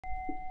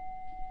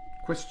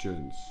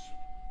Questions?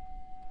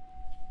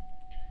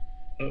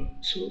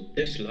 So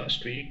this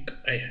last week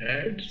I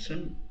had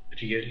some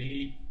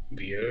really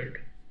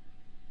weird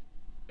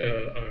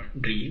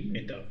dream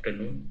in the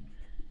afternoon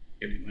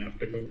during my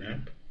afternoon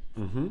nap.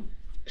 Mm-hmm.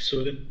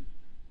 So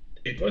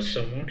it was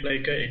somewhat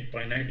like an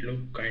infinite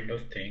loop kind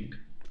of thing,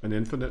 An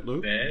infinite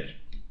loop? where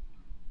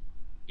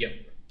yeah,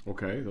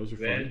 Okay, those are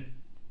where fun.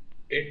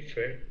 it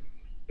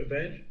felt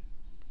where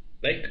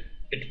like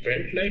it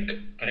felt like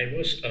I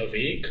was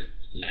awake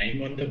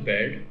lying on the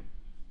bed,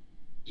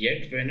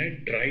 yet when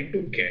I tried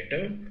to get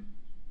up,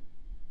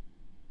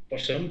 for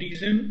some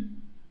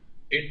reason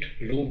it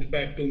looped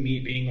back to me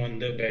being on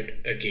the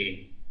bed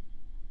again.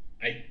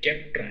 I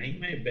kept trying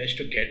my best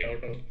to get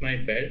out of my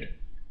bed,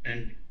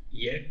 and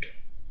yet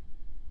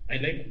I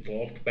like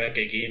walked back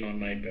again on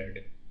my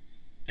bed.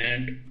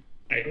 And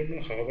I don't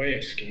know how I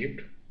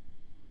escaped.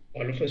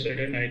 All of a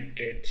sudden, I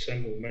did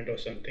some movement or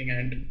something,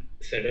 and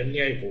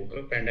suddenly I woke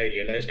up and I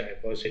realized I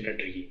was in a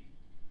dream.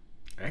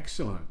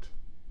 Excellent.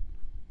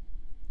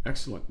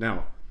 Excellent.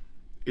 Now,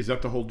 is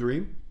that the whole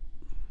dream?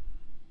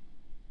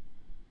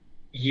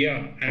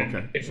 Yeah,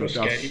 Okay, and it so was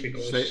now scary say,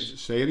 because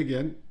say it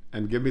again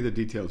and give me the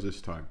details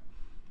this time.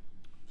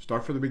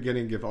 Start from the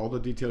beginning, give all the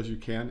details you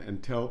can,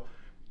 and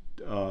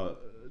uh,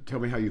 tell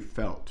me how you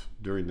felt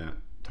during that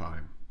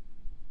time.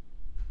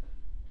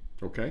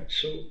 Okay?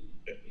 so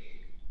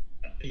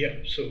yeah,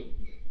 so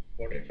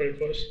what I felt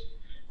was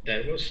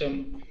there was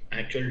some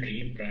actual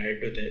dream prior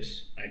to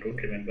this. I don't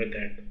remember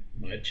that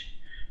much,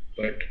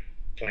 but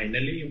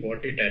finally,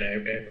 what it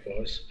arrived at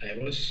was I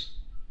was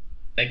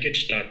like it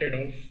started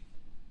off.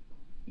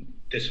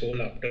 This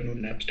whole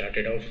afternoon nap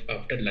started off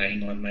after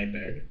lying on my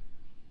bed,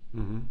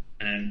 Mm-hmm.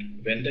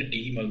 and when the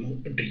dream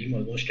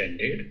almost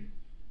ended,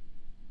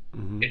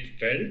 Mm-hmm. it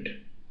felt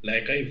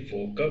like I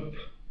woke up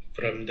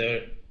from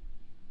the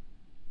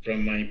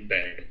from my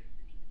bed.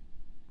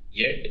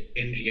 Yet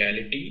in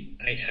reality,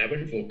 I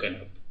haven't woken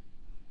up.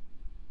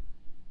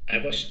 I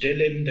was still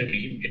in the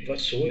dream. It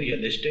was so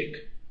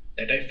realistic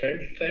that I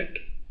felt that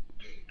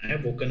I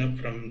have woken up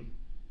from,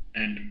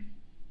 and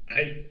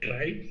I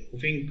tried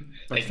moving,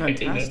 That's like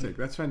getting up fantastic.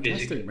 That's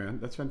fantastic, physically. man.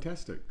 That's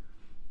fantastic.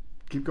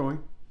 Keep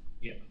going.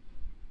 Yeah.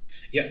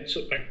 Yeah.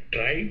 So I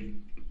tried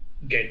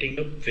getting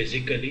up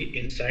physically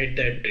inside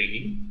that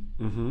dream.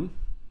 Mm-hmm.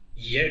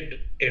 Yet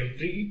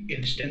every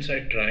instance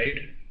I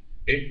tried,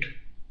 it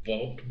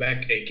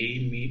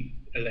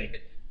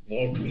like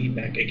walked me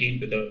back again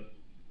to the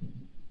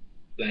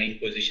lying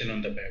position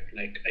on the bed.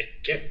 Like I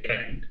kept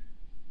trying,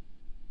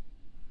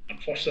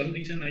 and for some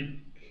reason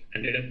I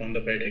ended up on the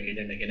bed again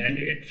and again, and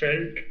it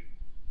felt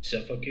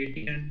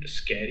suffocating and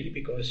scary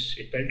because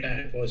it felt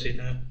I was in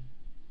a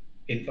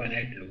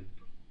infinite loop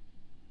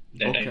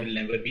that I Okay. will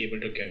never be able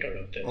to get out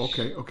of this.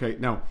 Okay. Okay.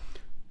 Now,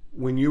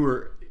 when you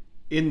were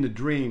in the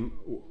dream,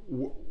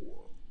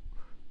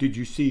 did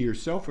you see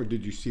yourself, or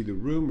did you see the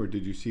room, or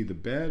did you see the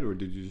bed, or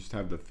did you just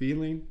have the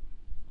feeling?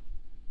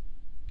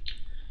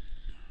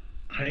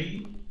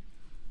 I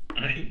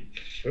I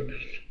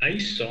I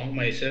saw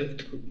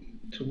myself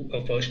through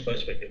a first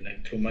perspective,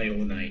 like through my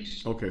own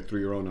eyes. Okay, through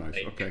your own eyes.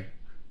 Like Okay.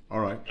 All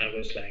right. I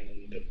was lying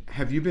on the.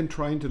 Have you been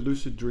trying to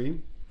lucid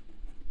dream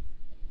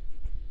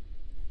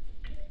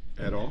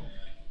at all?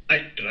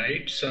 I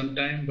tried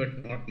sometime,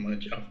 but not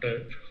much.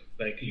 After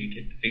like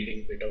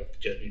reading bit of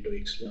Journey to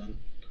Islam,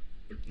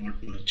 but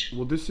not much.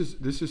 Well, this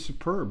is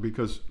superb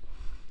because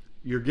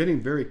you're getting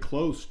very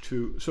close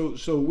to.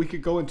 So we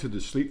could go into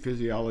the sleep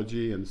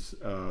physiology and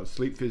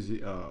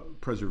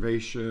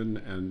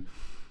preservation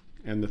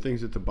and the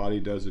things that the body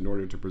does in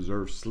order to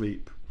preserve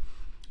sleep.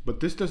 But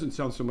this doesn't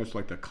sound so much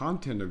like the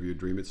content of your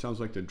dream. It sounds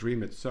like the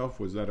dream itself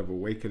was that of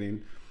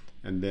awakening,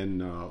 and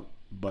then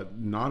but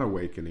not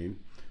awakening,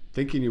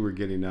 thinking you were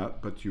getting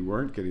up, but you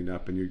weren't getting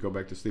up, and you go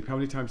back to sleep. How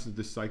many times did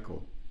this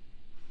cycle?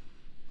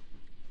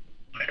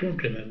 I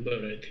don't remember.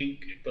 I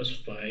think it was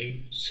five,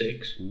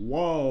 six,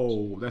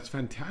 Whoa, that's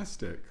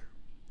fantastic.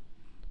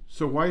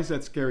 So why is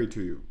that scary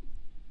to you?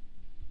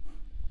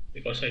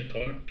 because I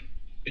thought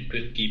it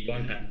will keep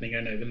on happening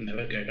and I will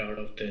never get out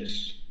of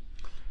this.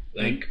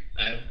 And Like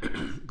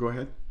I've go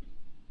ahead.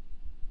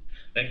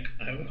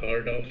 I've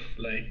heard of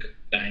like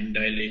time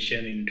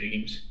dilation in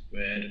dreams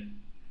where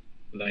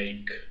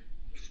like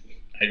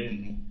I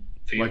don't know,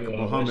 Like few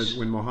Muhammad, hours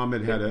when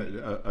Muhammad had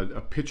could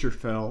a pitcher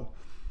fell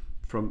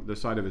from the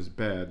side of his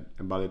bed,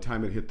 and by the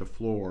time it hit the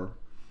floor,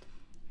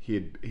 he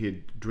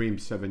had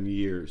dreamed 7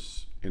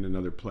 years in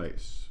another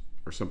place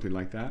or something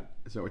like that.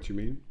 Is that what you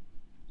mean?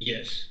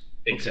 yes,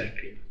 Okay.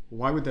 exactly.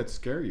 Why would that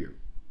scare you?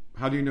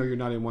 How do you know you're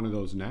not in one of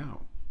those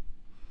now?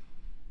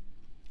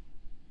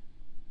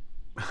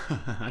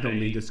 I don't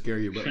mean I to scare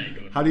you, but I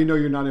don't how know. do you know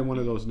you're not in one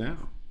of those now?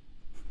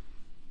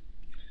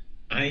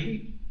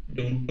 I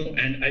don't know,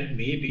 and I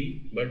may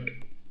be, but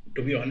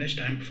to be honest,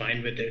 I'm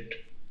fine with it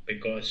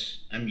because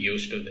I'm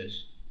used to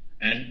this.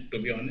 And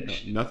to be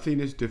honest, Nothing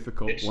is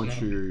difficult it's once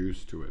not. you're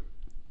used to it.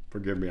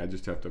 Forgive me, I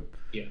just have to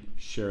Yeah,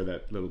 share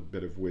that little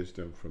bit of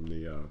wisdom from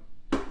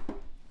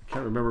I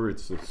can't remember,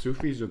 it's the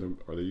Sufis or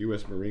the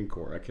U.S. Marine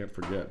Corps. I can't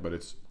forget, but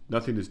it's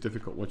Nothing is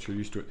difficult once you're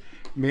used to it.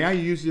 May I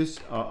use this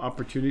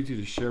opportunity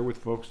to share with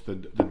folks the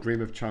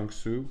dream of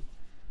Chou?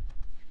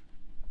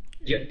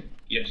 Yeah,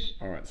 yes.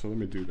 All right, so let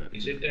me do that.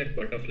 Is it that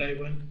butterfly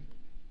one?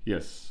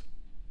 Yes.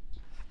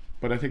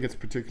 But I think it's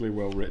particularly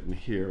well written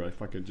here,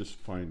 if I could just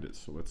find it.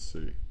 So let's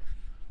see.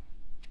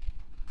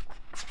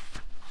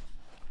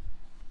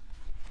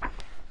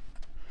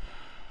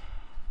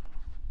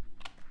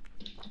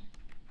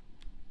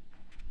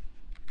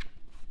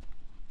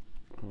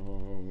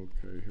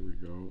 Okay, here we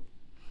go.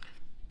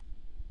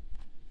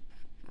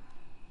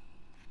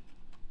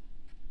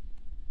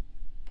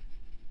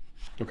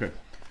 Okay,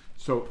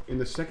 so in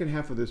the second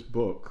half of this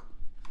book,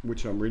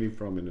 which I'm reading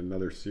from in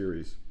another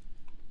series,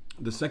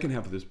 the second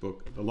half of this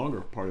book, the longer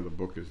part of the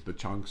book is the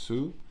Chuang,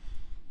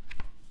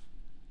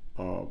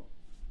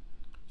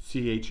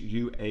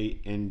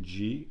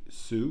 C-H-U-A-N-G,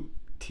 Su,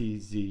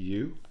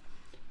 T-Z-U.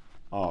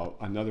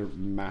 Another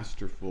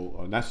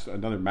masterful, that's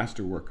another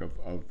masterwork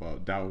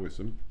of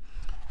Taoism.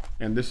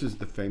 And this is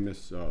the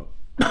famous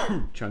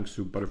Chuang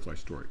Tzu butterfly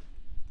story.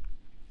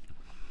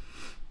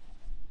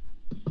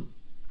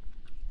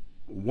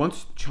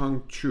 Once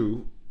Chuang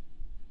Tzu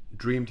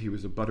dreamed he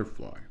was a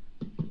butterfly.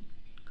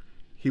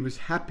 He was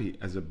happy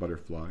as a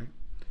butterfly,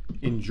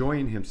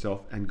 enjoying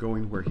himself and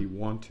going where he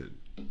wanted.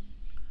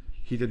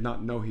 He did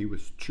not know he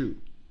was Chou.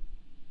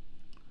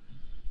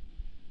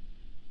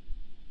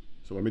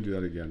 So let me do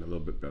that again a little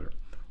bit better.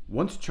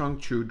 Once Chuang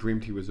Tzu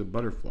dreamed he was a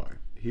butterfly.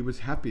 He was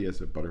happy as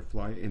a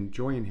butterfly,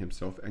 enjoying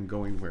himself and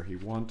going where he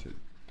wanted.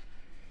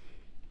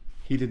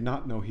 He did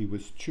not know he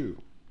was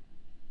Chou.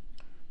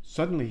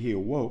 Suddenly he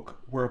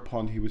awoke,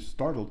 whereupon he was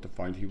startled to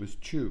find he was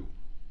Chou.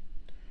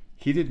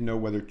 He didn't know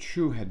whether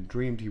Chou had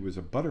dreamed he was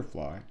a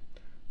butterfly,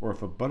 or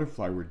if a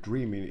butterfly were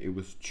dreaming it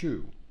was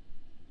Chou.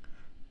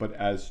 But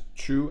as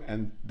Chou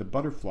and the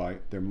butterfly,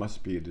 there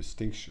must be a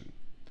distinction.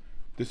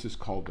 This is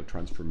called the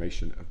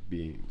transformation of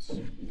beings.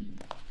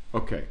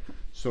 Okay,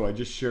 so I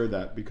just share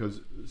that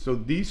because, so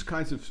these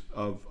kinds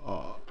of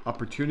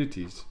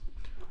opportunities,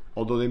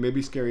 although they may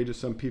be scary to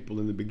some people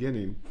in the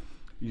beginning,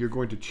 you're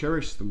going to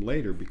cherish them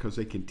later because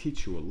they can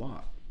teach you a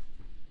lot.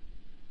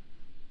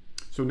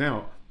 So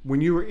now, when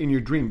you were in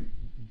your dream,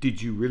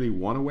 did you really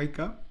want to wake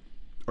up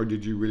or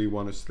did you really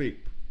want to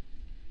sleep?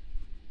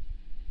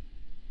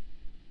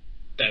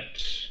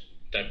 That's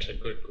a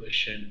good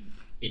question.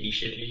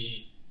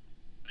 Initially,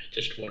 I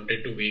just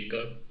wanted to wake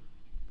up.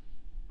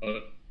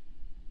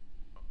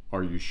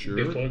 Are you sure?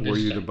 Were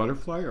you the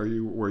butterfly or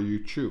were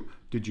you Chou?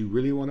 Did you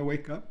really want to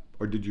wake up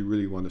or did you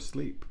really want to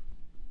sleep?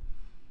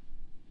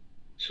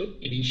 So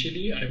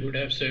initially I would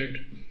have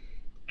said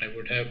I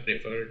would have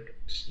preferred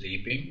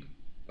sleeping,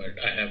 but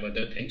I have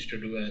other things to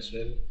do as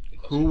well.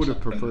 Who would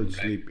have preferred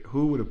sleep?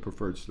 Who would have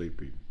preferred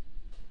sleeping?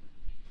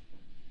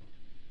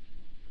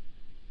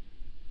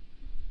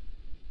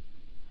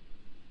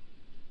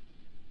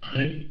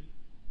 And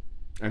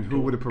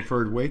who would have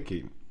preferred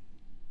waking?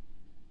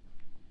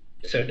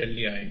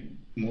 Certainly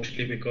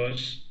mostly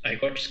because I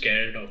got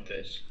scared of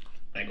this.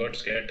 I got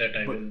scared that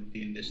I will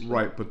be in this loop.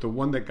 Right, but the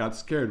one that got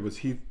scared, was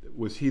he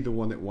the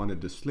one that wanted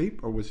to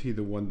sleep or was he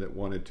the one that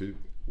wanted to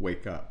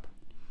wake up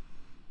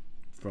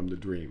from the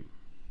dream?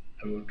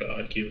 I would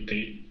argue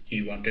that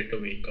he wanted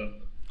to wake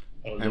up.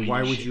 And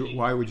why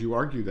would you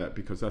argue that?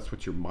 Because that's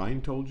what your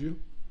mind told you?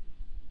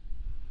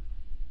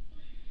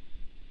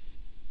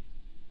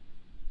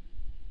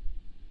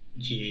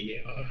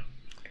 Yeah.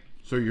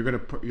 So you're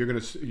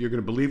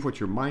gonna believe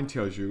what your mind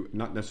tells you,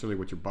 not necessarily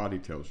what your body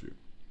tells you.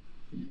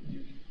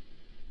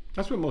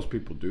 That's what most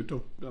people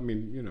do. I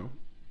mean, you know.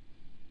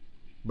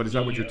 But is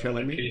that what you're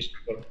telling me?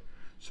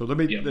 So let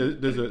me. Yeah.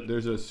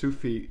 There's a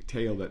Sufi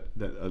tale that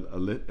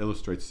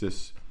illustrates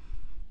this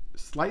in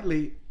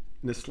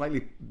a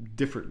slightly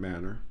different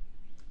manner,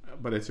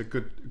 but it's a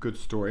good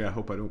story. I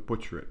hope I don't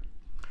butcher it.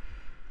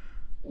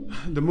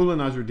 The Mullah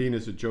Nasruddin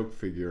is a joke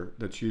figure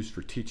that's used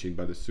for teaching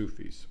by the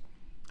Sufis,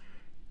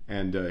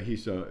 and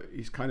he's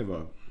kind of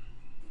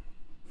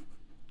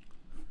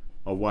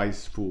a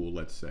wise fool,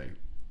 let's say.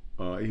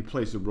 He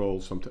plays the role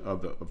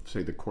of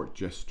say the court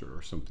jester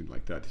or something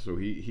like that. So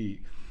he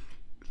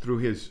through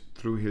his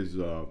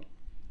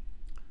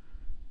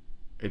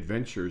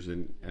adventures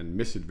and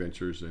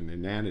misadventures and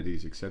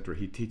inanities, etc.,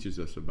 he teaches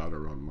us about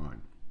our own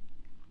mind.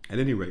 At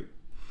any rate,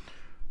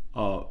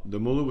 the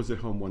mullah was at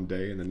home one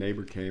day and the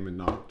neighbor came and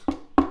knocked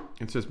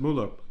and says,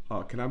 "Mullah,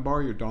 can I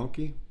borrow your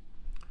donkey?"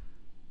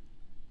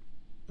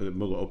 The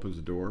mullah opens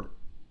the door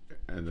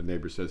and the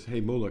neighbor says, "Hey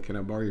mullah, can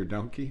I borrow your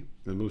donkey?"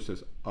 And the mullah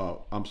says,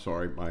 "I'm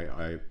sorry,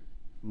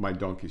 my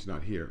donkey's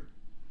not here.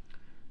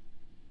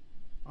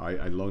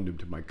 I loaned him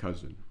to my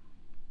cousin."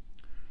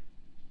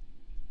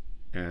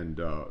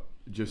 And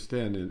just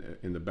then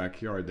in the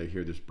backyard they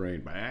hear this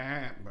braying.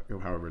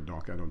 However,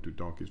 I don't do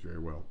donkeys very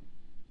well.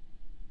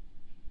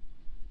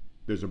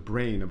 There's a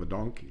braying of a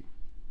donkey.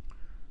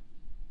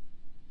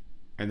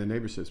 And the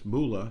neighbor says,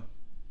 "Mullah,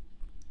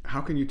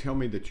 how can you tell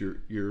me that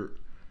you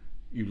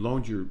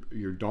loaned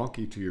your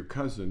donkey to your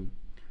cousin?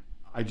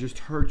 I just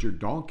heard your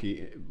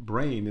donkey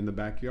braying in the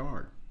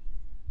backyard."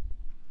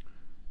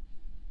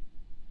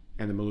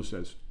 And the mullah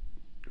says,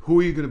 Who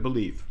are you going to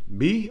believe?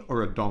 Me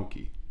or a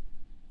donkey?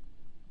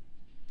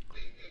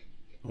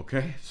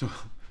 Okay,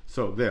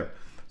 so there.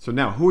 So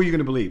now, who are you going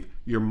to believe?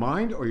 Your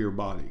mind or your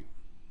body?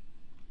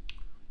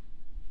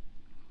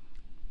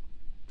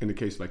 In a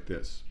case like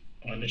this.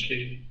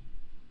 Honestly,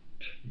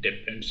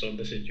 depends on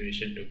the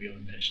situation, to be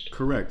honest.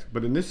 Correct.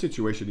 But in this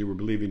situation, you were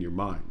believing your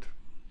mind.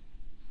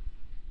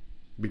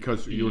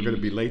 Because you were going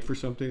to be late for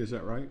something, is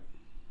that right?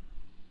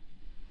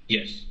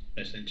 Yes,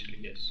 essentially,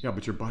 yes. Yeah,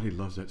 but your body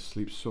loves that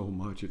sleep so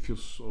much. It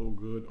feels so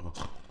good.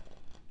 Oh.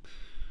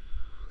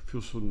 It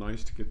feels so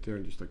nice to get there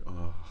and just like,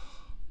 oh.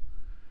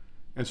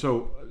 And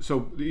so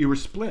you were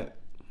split.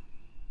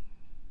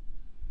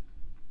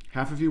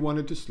 Half of you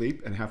wanted to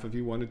sleep and half of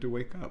you wanted to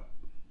wake up.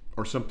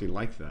 Or something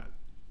like that.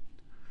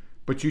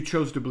 But you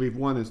chose to believe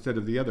one instead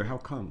of the other. How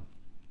come?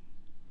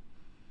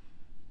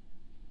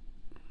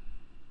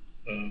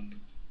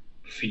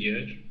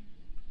 Fear.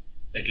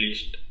 At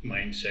least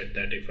mindset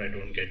that if I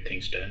don't get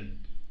things done.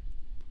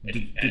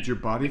 Did your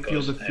body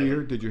feel the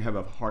fear? Did you have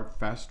a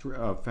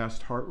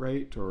fast heart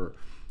rate, or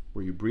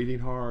were you breathing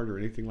hard or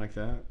anything like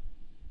that?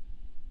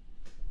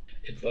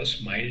 It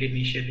was mild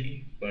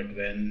initially, but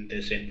when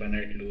this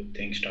infinite loop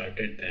thing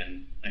started,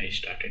 then I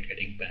started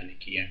getting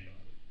panicky, and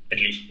at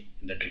least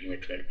in the dream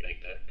it felt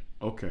like that.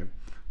 Okay.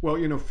 Well,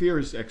 you know, fear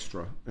is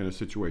extra in a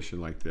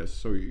situation like this,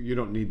 so you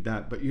don't need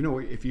that. But you know,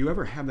 if you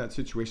ever have that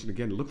situation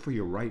again, look for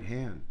your right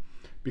hand,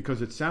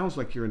 because it sounds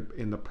like you're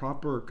in the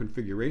proper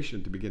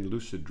configuration to begin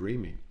lucid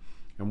dreaming.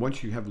 And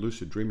once you have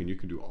lucid dreaming, you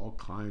can do all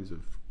kinds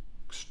of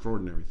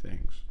extraordinary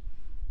things.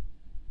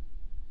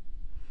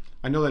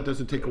 I know that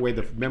doesn't take away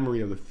the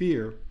memory of the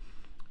fear,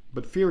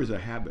 but fear is a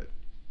habit,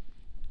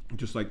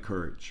 just like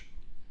courage.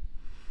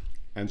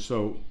 And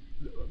so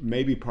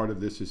maybe part of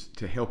this is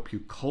to help you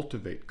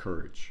cultivate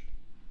courage.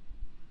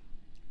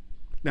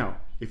 Now,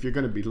 if you're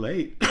going to be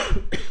late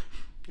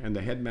and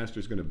the headmaster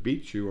is going to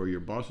beat you, or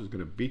your boss is going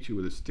to beat you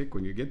with a stick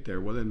when you get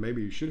there, well, then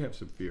maybe you should have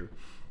some fear.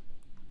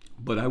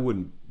 But I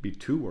wouldn't be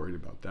too worried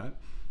about that.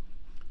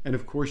 And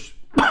of course,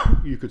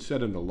 you could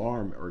set an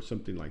alarm or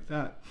something like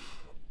that.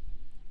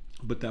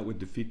 But that would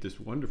defeat this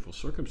wonderful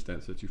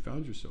circumstance that you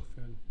found yourself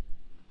in.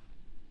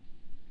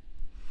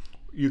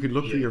 You can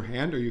look for your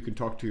hand, or you can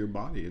talk to your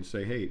body and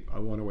say, hey, I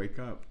want to wake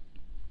up.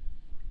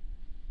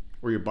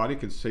 Or your body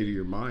can say to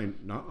your mind,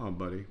 nuh-uh,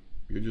 buddy,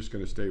 you're just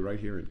going to stay right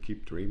here and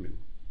keep dreaming.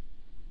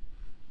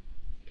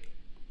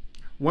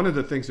 One of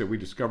the things that we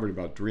discovered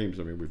about dreams,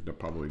 I mean, we've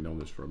probably known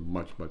this for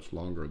much, much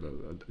longer,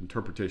 the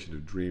interpretation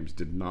of dreams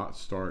did not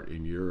start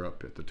in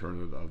Europe at the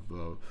turn of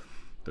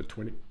the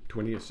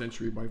 20th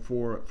century by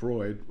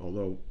Freud,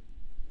 although,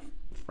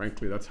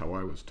 frankly, that's how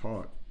I was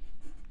taught.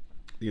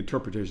 The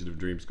interpretation of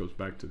dreams goes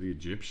back to the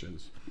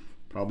Egyptians,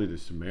 probably the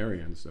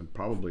Sumerians, and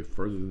probably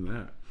further than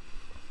that.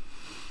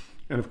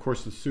 And of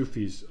course, the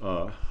Sufis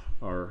are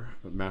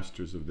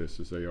masters of this,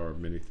 as they are of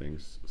many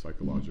things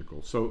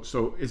psychological.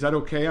 So is that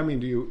okay? I mean,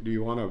 do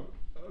you want to?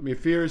 I mean,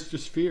 fear is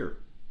just fear.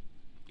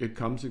 It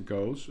comes, it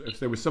goes. If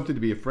there was something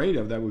to be afraid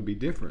of, that would be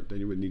different.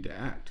 Then you would need to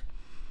act.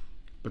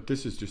 But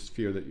this is just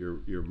fear that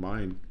your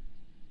mind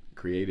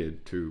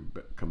created to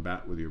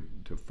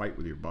fight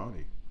with your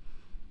body.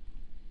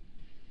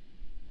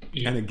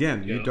 Yeah. And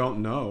again, you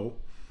don't know.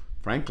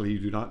 Frankly, you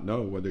do not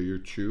know whether you're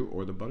Chou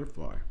or the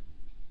butterfly.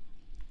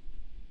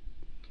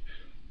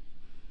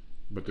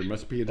 But there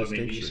must be a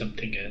distinction. Or maybe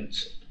something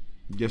else.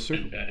 Yes, sir.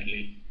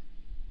 Entirely.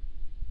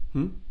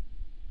 I'm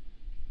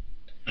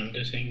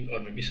just saying, or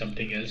maybe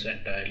something else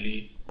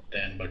entirely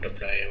than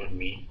butterfly or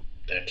me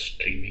that's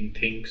dreaming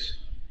things.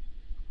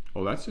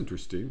 Oh, that's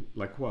interesting.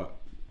 Like what?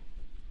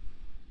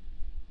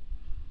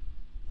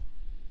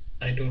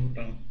 I don't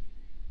know.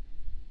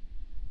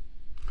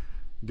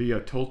 The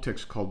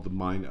Toltecs called the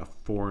mind a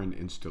foreign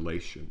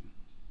installation.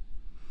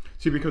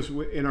 See, because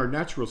in our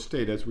natural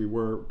state, as we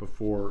were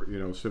before,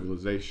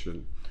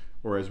 civilization,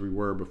 or as we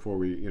were before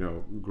we,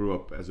 grew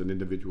up as an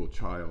individual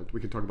child,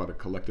 we can talk about a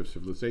collective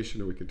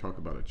civilization, or we can talk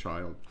about a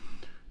child.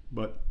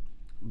 But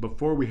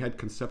before we had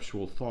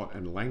conceptual thought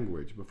and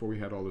language, before we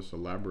had all this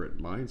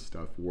elaborate mind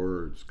stuff,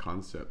 words,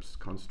 concepts,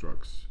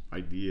 constructs,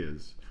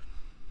 ideas,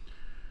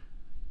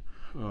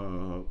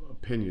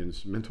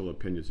 opinions, mental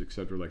opinions,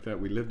 etc., like that,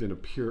 we lived in a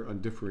pure,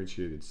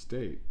 undifferentiated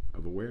state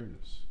of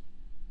awareness.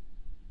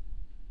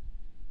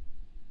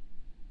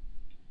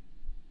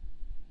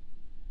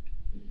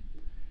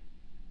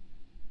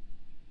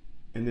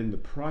 And then the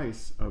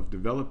price of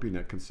developing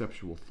that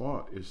conceptual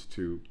thought is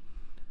to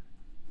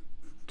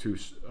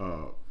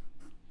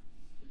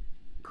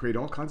create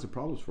all kinds of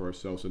problems for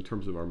ourselves in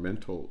terms of our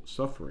mental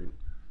suffering.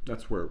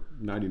 That's where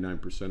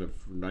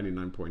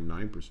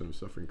 99.9% of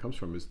suffering comes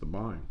from, is the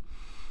mind.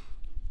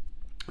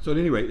 So at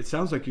any rate, it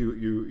sounds like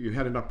you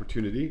had an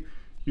opportunity,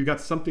 you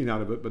got something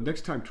out of it, but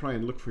next time try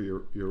and look for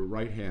your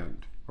right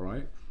hand, all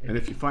right? And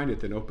if you find it,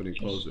 then open and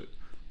close it.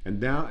 And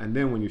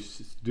then when you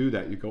do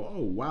that, you go,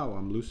 oh, wow,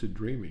 I'm lucid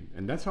dreaming.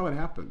 And that's how it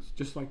happens,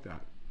 just like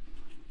that.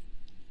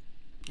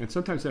 And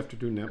sometimes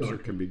afternoon naps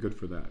can be good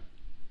for that.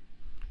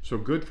 So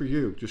good for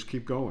you. Just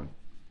keep going.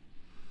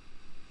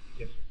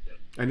 Yep.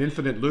 An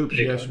infinite loop,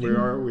 yes, we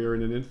regarding are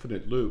in an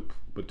infinite loop,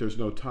 but there's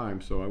no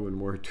time, so I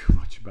wouldn't worry too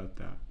much about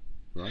that,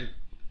 right?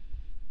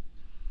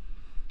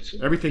 so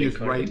Everything is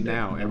right regarding that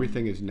now. now.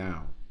 Everything is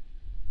now.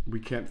 We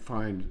can't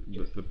find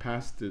the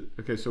past.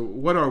 Okay, so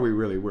what are we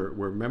really?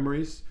 We're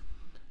memories,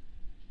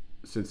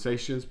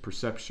 sensations,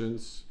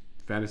 perceptions,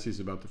 fantasies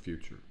about the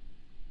future.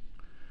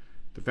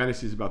 The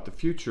fantasies about the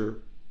future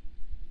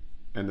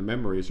and the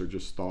memories are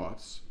just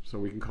thoughts, so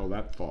we can call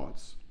that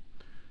thoughts.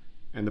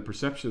 And the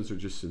perceptions are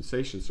just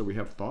sensations, so we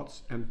have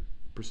thoughts and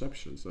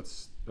perceptions.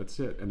 That's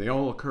it. And they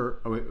all occur.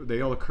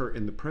 They all occur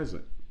in the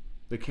present.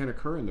 They can't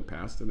occur in the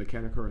past, and they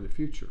can't occur in the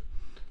future.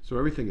 So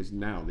everything is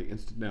now, the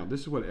instant now.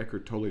 This is what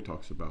Eckhart Tolle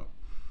talks about,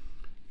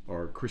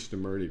 or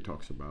Krishnamurti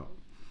talks about.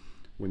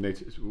 When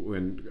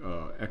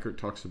Eckhart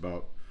talks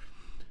about,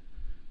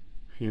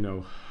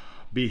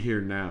 be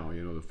here now.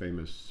 The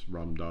famous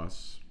Ram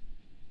Dass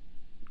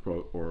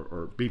quote,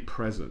 or be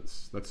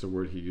presence. That's the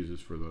word he uses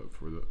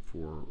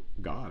for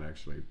God,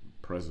 actually.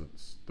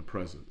 Presence, the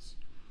presence.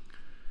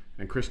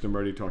 And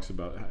Krishnamurti talks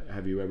about,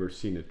 have you ever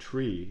seen a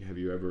tree? Have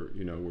you ever,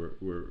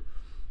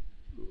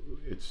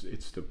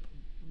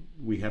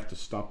 we have to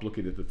stop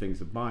looking at the things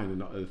of mind,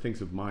 and the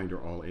things of mind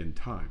are all in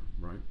time,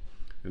 right?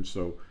 And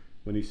so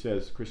when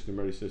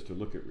Krishnamurti says to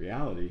look at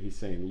reality, he's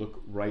saying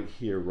look right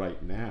here,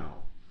 right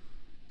now,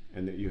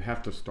 and that you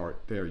have to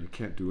start there. You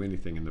can't do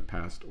anything in the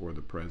past or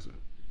the present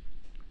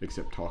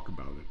except talk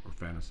about it or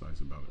fantasize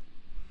about it.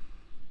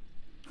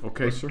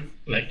 Okay, But sir?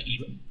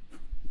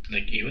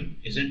 even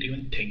isn't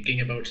even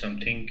thinking about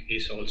something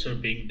is also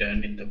being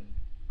done in the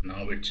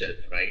now itself,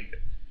 right?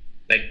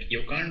 Like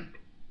you can't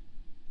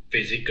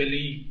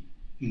physically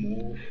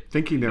move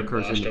Thinking there the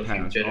occurs in past the or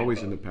past, future always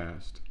at in the all.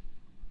 past.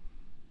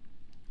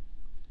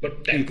 But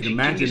You that can thinking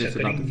imagine is it's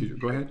about the occurring future.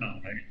 Go right ahead.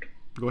 now, right?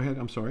 Go ahead.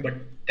 I'm sorry. But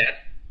that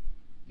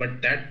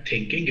but that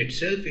thinking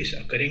itself is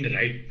occurring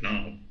right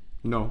now,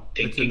 No,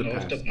 it's in the thinking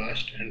of the past.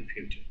 past and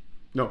future.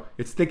 No,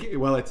 it's thinking.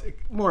 Well, it's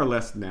more or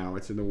less now.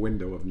 It's in the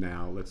window of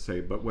now, let's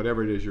say. But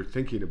whatever it is you're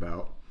thinking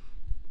about,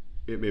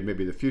 it may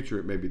be the future,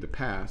 it may be the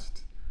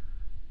past.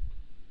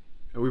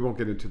 And we won't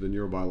get into the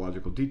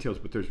neurobiological details,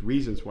 but there's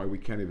reasons why we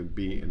can't even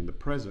be in the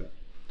present.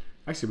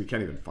 Actually, we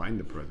can't even find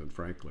the present,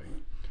 frankly.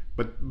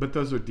 But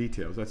those are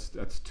details.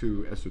 That's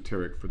too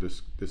esoteric for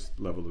this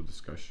level of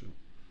discussion.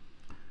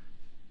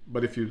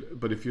 But if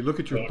you look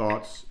at your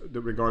thoughts,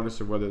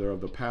 regardless of whether they're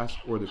of the past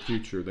or the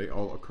future, they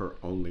all occur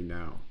only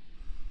now.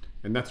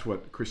 And that's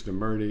what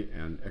Krishnamurti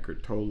and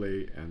Eckhart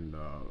Tolle and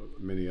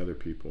many other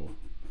people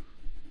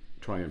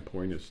try and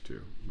point us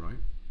to, right?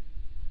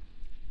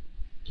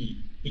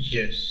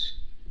 Yes.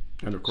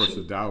 And of course,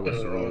 So, the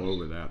Taoists are all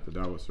over that. The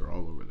Taoists are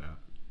all over that.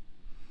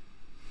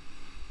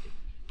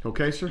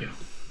 Okay, sir?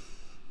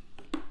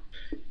 yeah.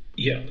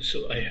 Yeah,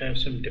 so I have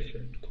some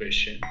different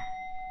question.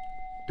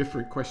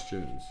 Different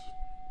questions.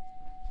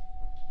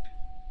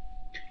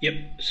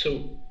 Yep,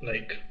 so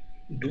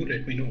do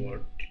let me know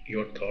what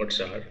your thoughts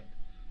are.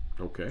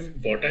 Okay.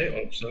 What I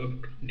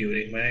observed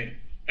during my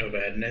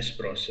awareness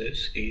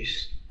process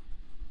is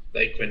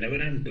whenever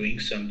I'm doing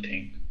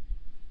something,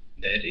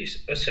 there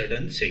is a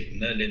sudden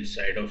signal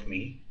inside of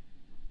me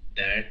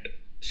that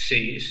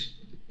says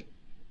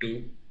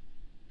to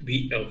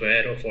be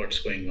aware of what's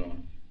going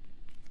on.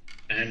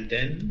 And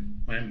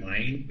then my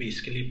mind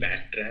basically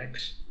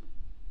backtracks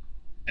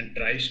and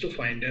tries to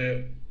find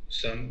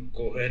some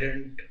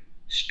coherent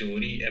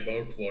story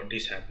about what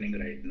is happening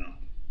right now.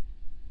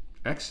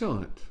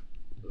 Excellent.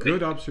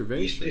 Good Is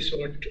observation. this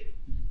what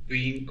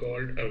being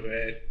called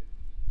aware,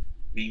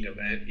 being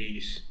aware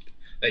is?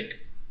 Like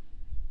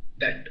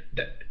that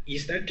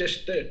is that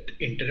just the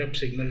interrupt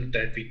signal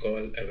that we call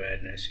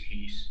awareness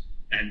is?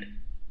 And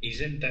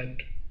isn't that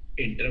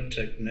interrupt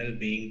signal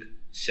being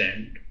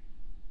sent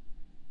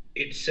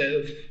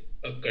itself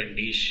a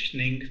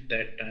conditioning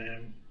that I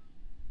am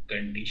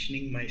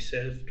conditioning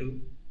myself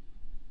to?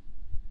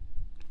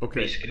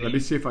 Okay, Basically, let me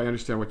see if I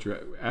understand what you're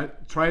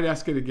at. Try to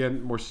ask it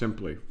again more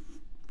simply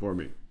for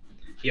me.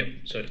 yep,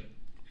 sorry.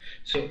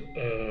 So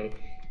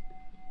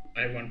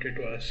I wanted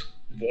to ask,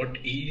 what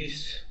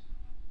is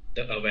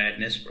the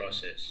awareness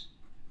process?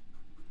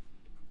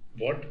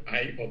 What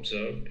I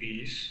observed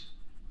is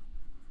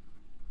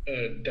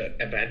the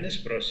awareness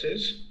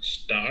process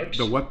starts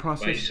The what by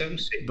process? some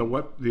The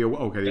what? The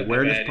okay. The the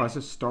awareness aware,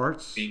 process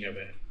starts. being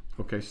aware.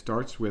 Okay,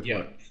 starts with Yeah,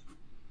 what?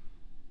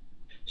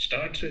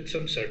 starts with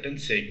some certain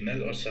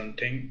signal or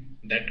something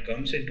that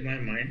comes into my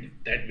mind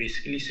that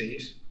basically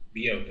says,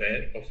 be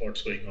aware of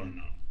what's going on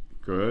now.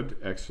 Good,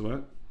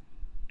 excellent.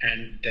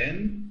 And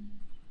then,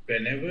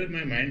 whenever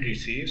my mind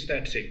receives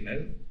that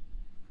signal,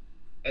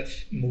 a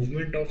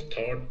movement of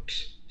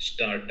thoughts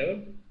start up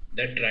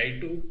that try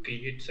to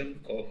create some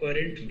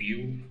coherent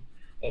view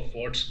of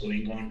what's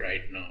going on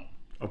right now.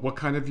 Of what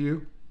kind of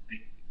view?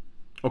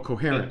 Oh, A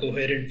coherent.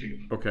 coherent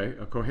view. Okay,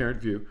 a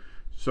coherent view.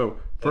 So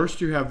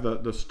first you have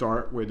the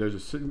start where there's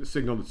a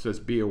signal that says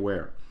be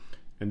aware,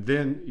 and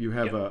then you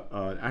have Yep.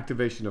 an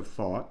activation of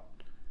thought,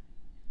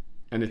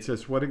 and it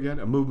says what again?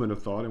 A movement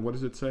of thought, and what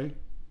does it say?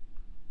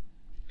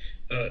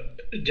 Uh,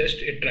 just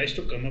it tries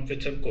to come up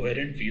with some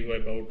coherent view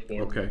about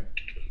what Okay. is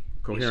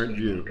Coherent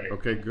going on view. right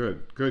Okay, now.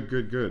 good. Good,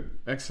 good, good.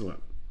 Excellent.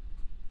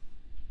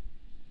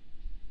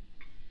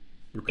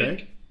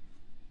 Okay?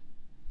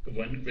 Like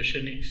one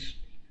question is,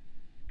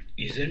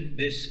 isn't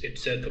this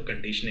itself a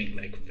conditioning?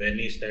 Like when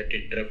is that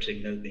interrupt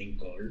signal being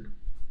called?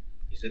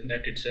 Isn't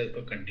that itself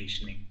a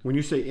conditioning? When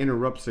you say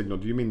interrupt signal,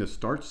 do you mean the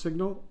start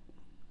signal?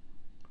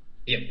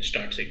 Yeah,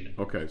 start signal.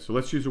 Okay, so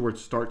let's use the word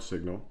start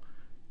signal.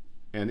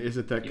 And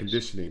isn't that Yes.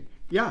 conditioning?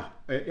 Yeah,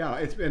 yeah,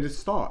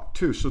 it's thought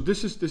too. So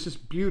this is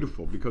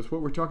beautiful, because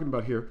what we're talking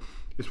about here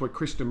is what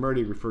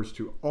Krishnamurti refers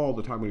to all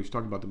the time when he's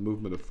talking about the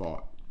movement of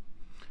thought,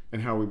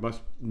 and how we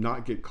must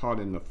not get caught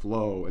in the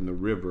flow, in the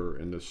river,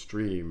 in the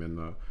stream, in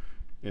the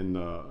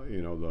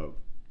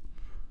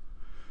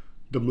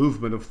the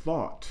movement of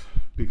thought.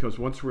 Because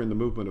once we're in the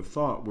movement of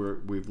thought,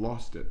 we've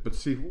lost it. But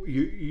see,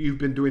 you've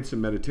been doing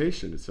some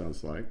meditation, it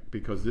sounds like,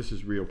 because this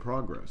is real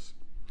progress.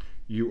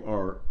 You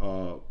are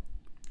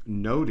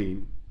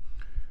noting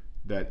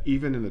that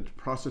even in the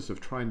process of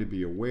trying to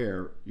be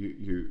aware,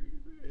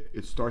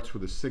 it starts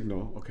with a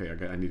signal. Okay,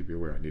 I need to be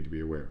aware. I need to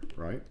be aware,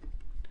 right?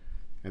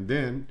 And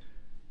then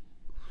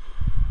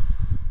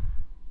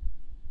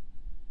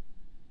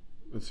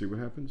let's see what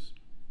happens.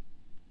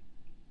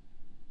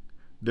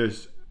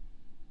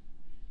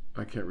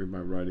 I can't read my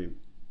writing.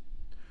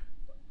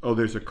 Oh,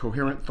 there's a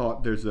coherent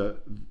thought. There's the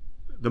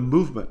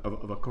movement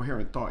of a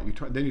coherent thought.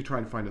 Then you try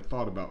and find a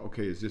thought about,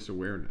 okay, is this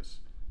awareness?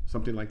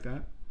 Something like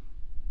that?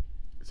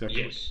 Is that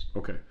Yes.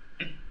 correct? Okay.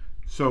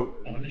 So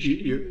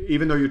Honestly,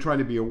 even though you're trying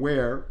to be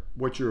aware,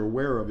 what you're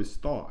aware of is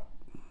thought.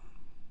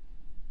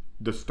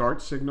 The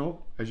start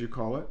signal, as you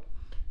call it,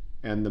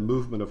 and the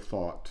movement of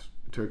thought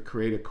to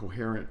create a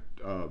coherent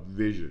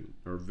vision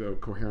or a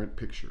coherent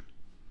picture.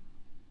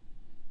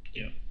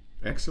 yeah.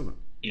 Excellent.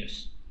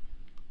 Yes.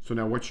 So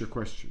now what's your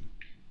question?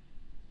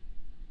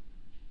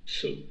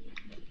 So,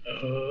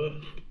 uh,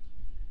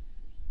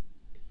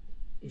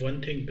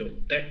 one thing though,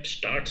 that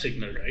start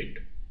signal, right?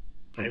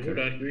 I would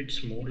Okay. argue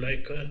it's more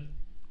like a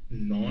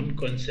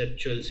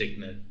non-conceptual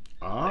signal.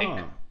 Like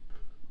Ah,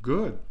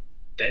 good.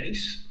 there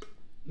is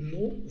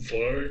no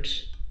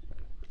words,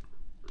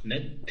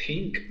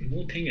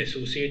 nothing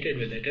associated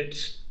with it.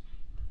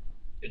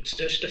 It's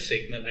just a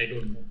signal. I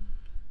don't know.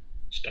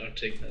 Start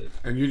signal.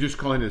 And you're just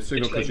calling it a signal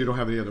It's because like you don't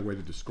have any other way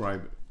to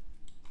describe it.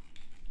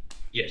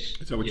 yes,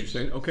 Is that what you're yes.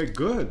 saying? Okay,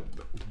 good.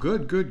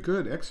 Good, good,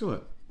 good.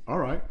 Excellent. All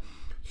right.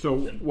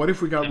 So I'm, what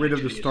if we got I'm rid of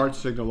the actually start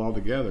signal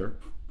altogether,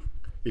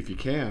 if you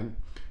can,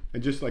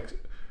 and just like,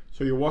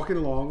 so you're walking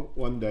along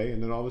one day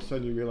and then all of a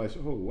sudden you realize,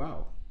 oh,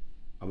 wow,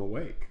 I'm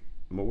awake.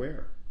 I'm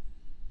aware.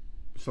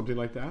 Something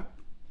like that?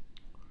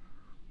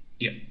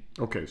 yeah,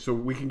 Okay, so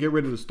we can get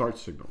rid of the start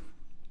signal.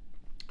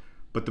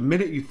 But the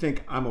minute you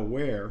think I'm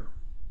aware,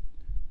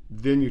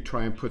 then you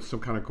try and put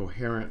some kind of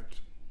coherent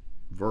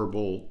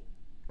verbal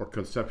or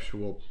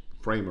conceptual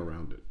frame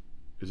around it.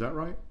 Is that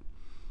right?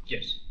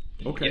 yes,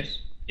 Okay. yes,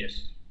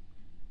 yes.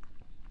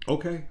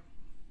 Okay.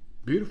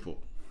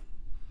 Beautiful.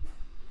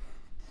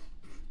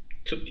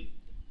 So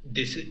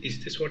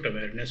is this what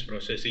awareness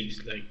process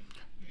is like?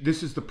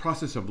 This is the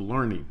process of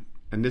learning.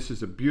 And this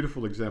is a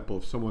beautiful example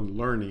of someone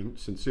learning,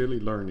 sincerely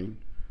learning,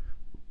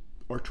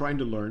 or trying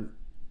to learn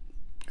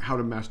how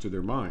to master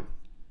their mind.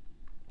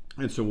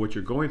 And so what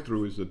you're going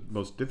through is the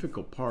most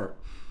difficult part,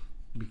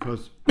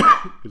 because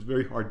it's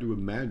very hard to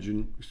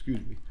imagine, excuse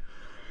me,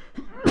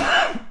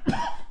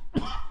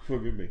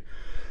 forgive me.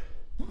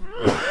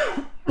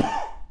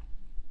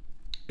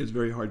 It's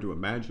very hard to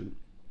imagine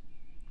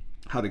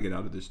how to get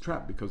out of this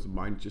trap, because the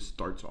mind just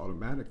starts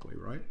automatically,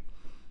 right?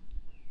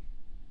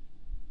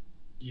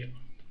 Yeah.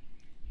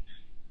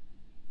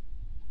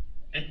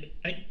 And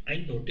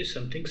I noticed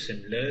something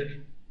similar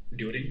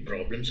during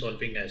problem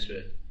solving as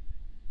well.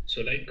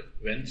 So like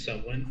when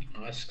someone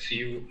asks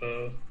you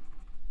a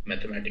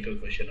mathematical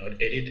question or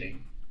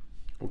anything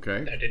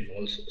Okay. that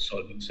involves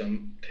solving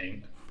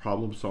something,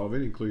 Problem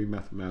solving, including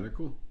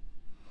mathematical.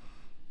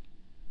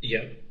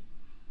 yeah,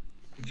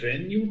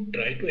 when you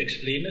try to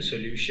explain a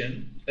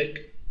solution,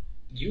 like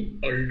you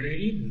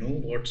already know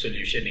what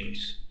solution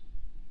is.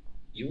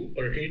 You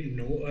already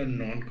know a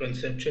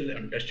non-conceptual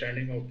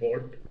understanding of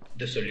what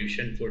the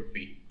solution would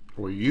be.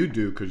 Well, you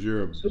do because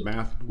you're a So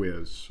math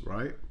whiz,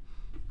 right?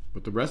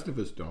 But the rest of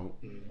us don't.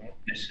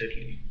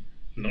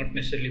 not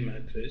necessarily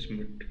math is,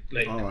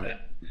 but All right.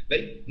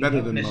 like Better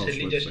not than most,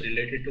 necessarily let's just say.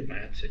 related to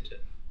maths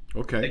itself.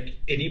 Okay. Like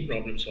any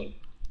problem solving,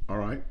 All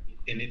right.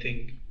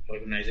 anything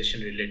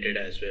organization related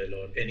as well,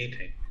 or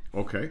anything.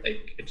 Okay.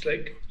 Like it's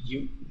like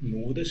you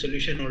know the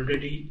solution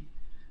already,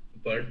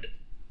 but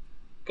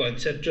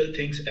conceptual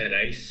things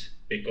arise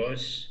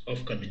because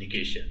of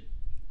communication.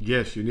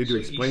 Yes, you need to So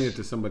explain it is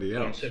to somebody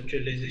else.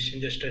 conceptualization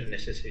just a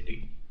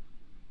necessity?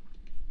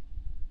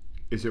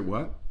 Is it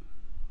what?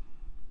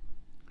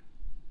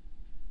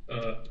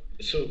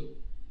 So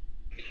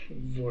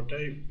what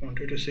I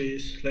wanted to say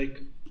is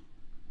like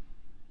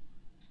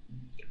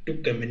to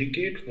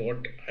communicate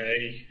what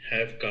I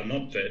have come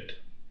up with,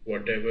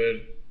 whatever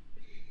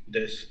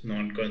this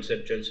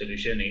non-conceptual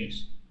solution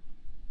is,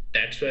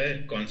 that's where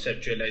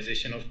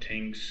conceptualization of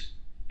things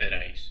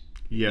arise.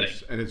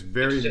 Yes, Like, and it's it's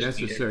very just needed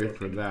necessary for for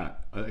thinking.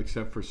 that,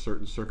 except for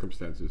certain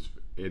circumstances.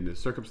 In the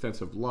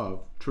circumstance of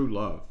love,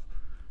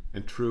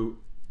 and true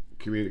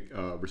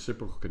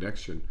reciprocal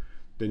connection,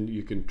 then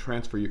you can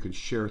transfer, you can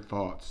share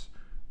thoughts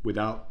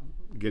without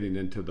getting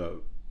into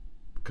the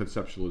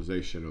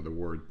conceptualization or the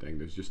word thing.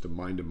 There's just a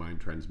mind-to-mind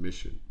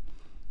transmission.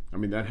 I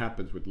mean, that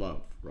happens with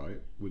love, right?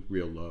 With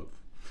real love.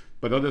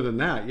 But other than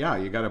that, yeah,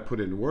 you got to put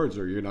it in words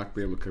or you're not going to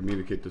be able to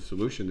communicate the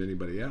solution to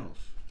anybody else,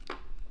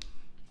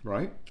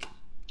 right?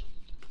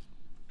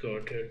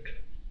 Got it.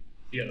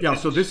 Yeah, Yeah,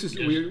 so it's this is,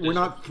 just we're this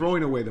not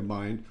throwing information. away the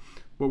mind.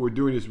 What we're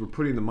doing is we're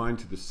putting the mind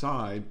to the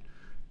side,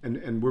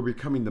 and we're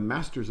becoming the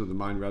masters of the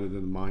mind rather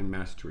than the mind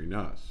mastering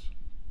us.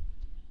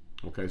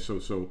 Okay,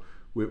 so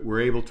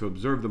we're able to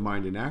observe the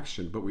mind in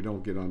action, but we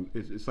don't get on.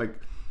 It's like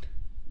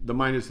the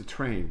mind is a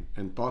train,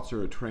 and thoughts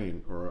are a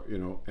train, or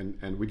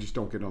and we just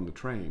don't get on the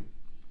train.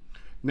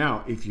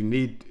 Now, if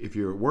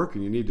you're at work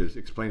and you need to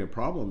explain a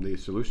problem, the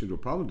solution to a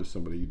problem to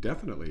somebody, you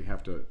definitely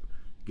have to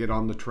get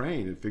on the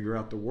train and figure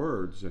out the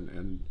words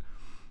and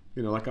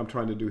like I'm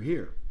trying to do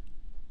here.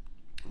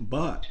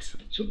 But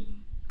So,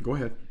 go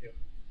ahead. yeah.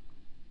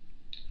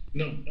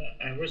 No,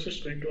 I was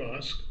just going to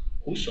ask,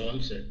 who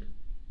solves it?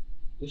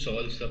 Who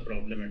solves the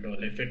problem at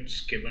all? If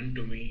it's given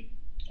to me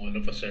all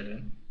of a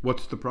sudden,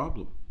 What's the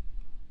problem?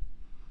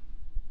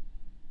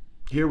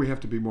 Here we have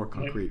to be more my,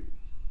 concrete.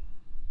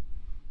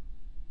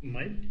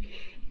 my,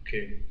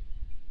 okay.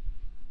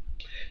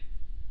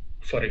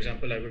 For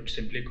example, I would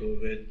simply go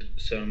with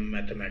some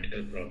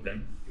mathematical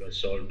problem. You are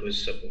solved with,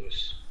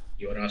 suppose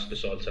you are asked to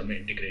solve some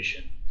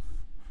integration,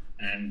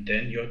 and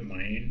then your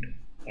mind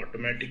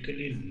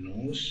automatically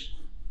knows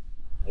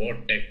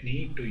what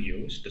technique to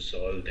use to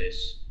solve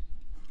this.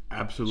 So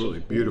Absolutely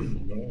who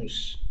beautiful.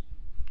 knows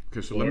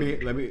Okay, so let what me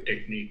let me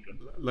technique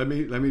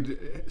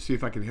to, see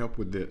if I can help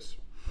with this.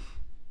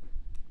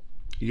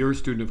 You're a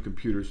student of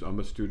computers. I'm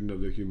a student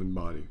of the human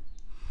body.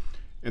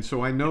 And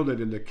so I know that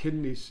in the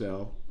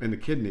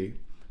kidney,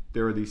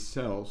 there are these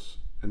cells,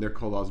 and they're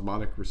called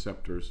osmotic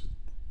receptors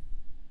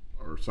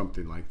or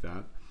something like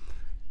that.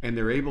 And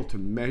they're able to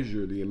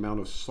measure the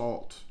amount of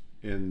salt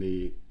in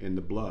the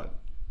blood.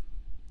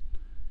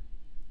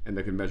 And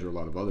they can measure a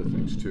lot of other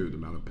things too, the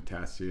amount of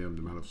potassium,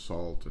 the amount of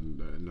salt,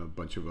 and a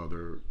bunch of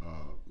other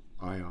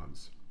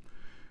ions.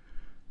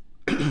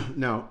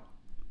 Now,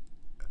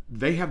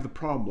 they have the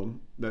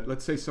problem that,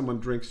 let's say someone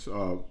drinks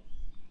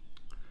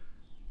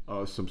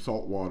some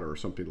salt water or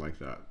something like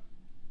that,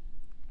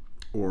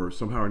 or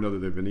somehow or another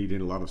they've been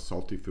eating a lot of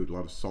salty food, a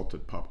lot of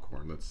salted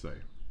popcorn, let's say,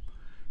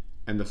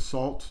 and the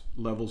salt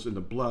levels in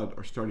the blood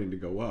are starting to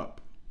go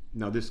up.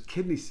 Now this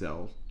kidney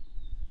cell,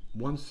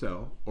 one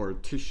cell or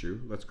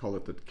tissue, let's call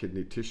it the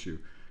kidney tissue,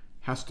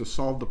 has to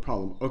solve the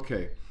problem.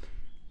 Okay,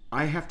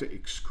 I have to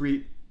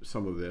excrete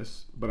some of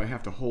this, but I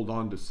have to hold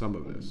on to some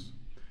of this.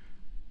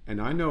 And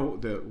I know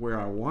that where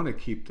I want to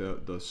keep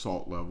the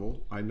salt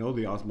level, I know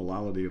the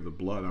osmolality of the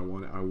blood I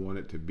want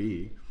it to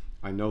be.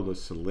 I know the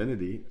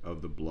salinity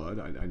of the blood.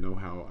 I know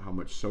how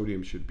much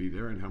sodium should be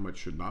there and how much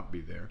should not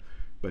be there.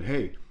 But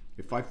hey,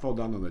 if I fall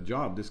down on the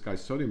job, this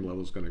guy's sodium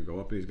level is going to go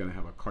up and he's going to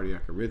have a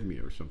cardiac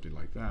arrhythmia or something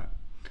like that.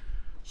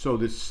 So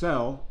this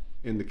cell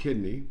in the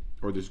kidney,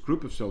 or this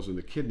group of cells in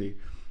the kidney,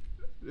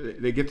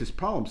 they get this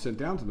problem sent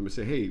down to them and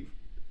say, hey,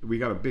 we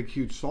got a big,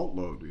 huge salt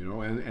load,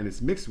 and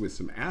it's mixed with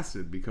some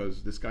acid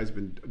because this guy's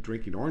been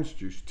drinking orange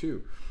juice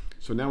too.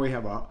 So now we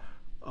have a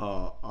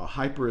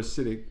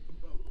hyperacidic,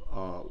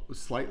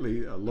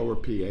 slightly lower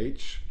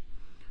pH,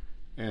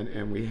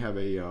 and we have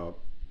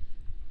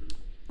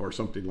or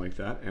something like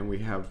that, and we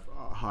have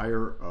a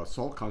higher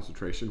salt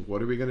concentration.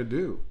 What are we going to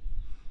do?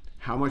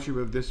 How much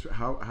of this?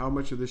 How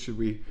much of this should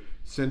we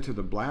send to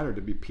the bladder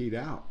to be peed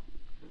out,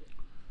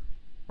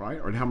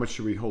 right? Or how much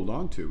should we hold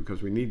on to,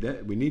 because we need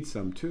that. We need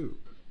some too.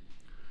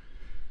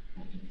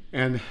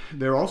 And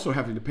they're also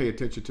having to pay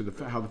attention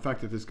to how the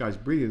fact that this guy's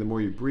breathing. The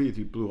more you breathe,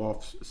 you blew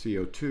off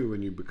CO2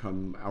 and you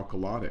become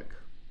alkalotic,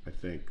 I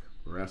think,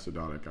 or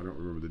acidotic. I don't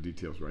remember the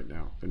details right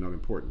now. They're not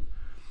important.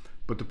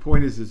 But the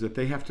point is that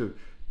they have to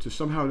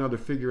somehow or another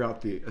figure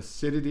out the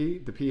acidity,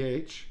 the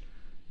pH,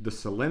 the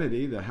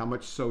salinity, how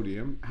much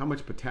sodium, how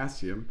much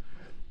potassium,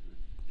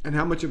 and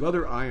how much of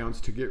other ions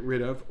to get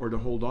rid of or to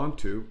hold on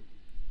to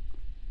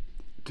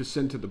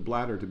send to the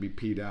bladder to be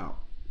peed out.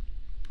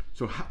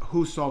 So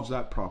who solves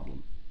that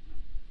problem?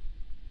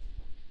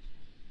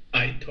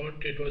 I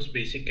thought it was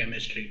basic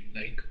chemistry,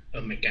 like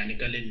a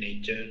mechanical in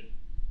nature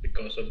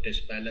because of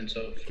this balance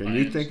of Can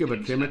you ions, think of a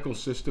things chemical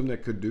happen. system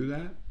that could do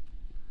that?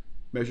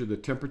 Measure the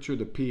temperature,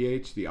 the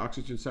pH, the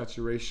oxygen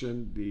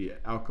saturation, the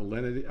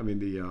alkalinity,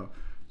 the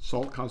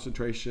salt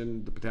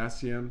concentration, the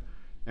potassium,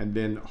 and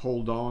then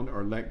hold on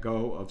or let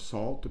go of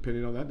salt,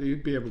 depending on that.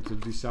 You'd be able to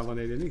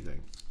desalinate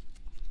anything.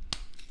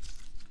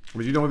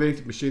 But you don't have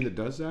any machine that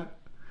does that?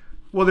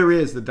 Well, there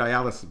is the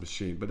dialysis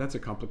machine, but that's a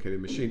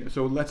complicated machine.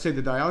 So let's say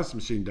the dialysis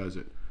machine does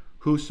it.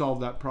 Who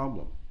solved that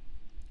problem?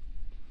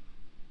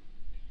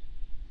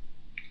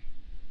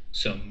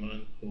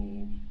 Someone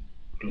who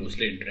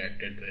closely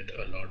interacted with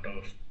a lot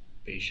of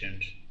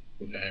patients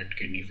who had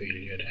kidney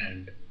failure,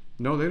 and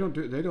No, they don't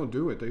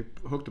do it. They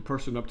hook the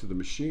person up to the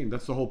machine.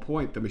 That's the whole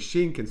point. The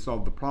machine can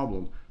solve the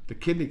problem. The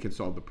kidney can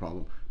solve the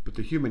problem, but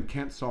the human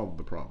can't solve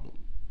the problem.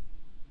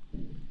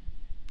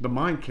 The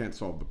mind can't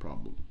solve the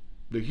problem.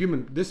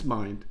 This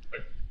mind,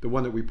 the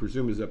one that we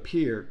presume is up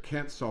here,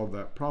 can't solve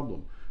that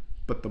problem.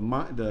 But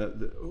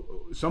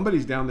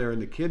somebody's down there in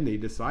the kidney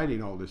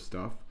deciding all this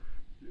stuff,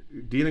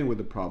 dealing with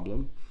the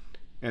problem,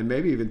 and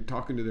maybe even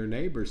talking to their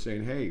neighbors,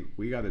 saying, "Hey,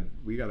 we gotta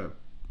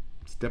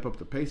step up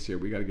the pace here.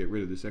 We got to get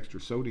rid of this extra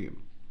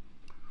sodium."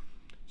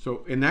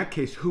 So in that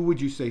case, who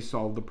would you say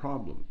solved the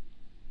problem?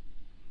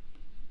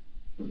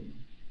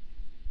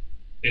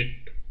 it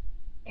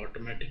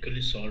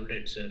automatically solved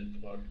itself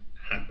or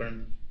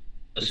happened.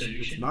 A It's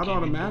solution not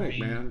came into automatic, being.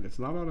 man. It's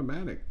not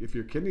automatic. If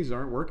your kidneys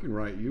aren't working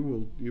right, you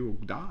will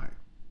die.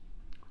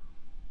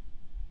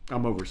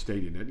 I'm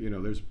overstating it.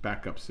 There's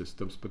backup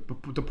systems, but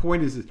the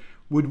point is,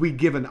 would we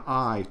give an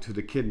I to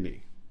the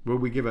kidney?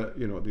 Would we give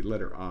the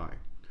letter I?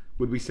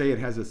 Would we say it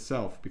has a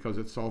self because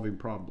it's solving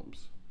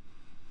problems?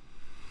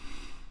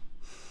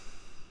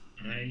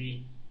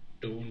 I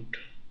don't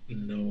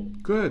know,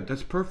 Good,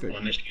 that's perfect.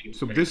 honestly,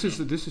 So right this now.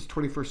 is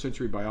 21st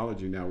century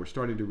biology now. We're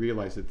starting to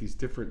realize that these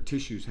different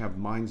tissues have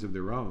minds of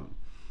their own.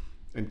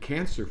 And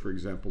cancer, for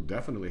example,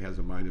 definitely has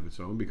a mind of its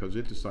own because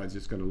it decides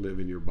it's going to live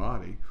in your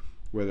body,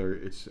 whether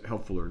it's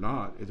helpful or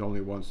not. It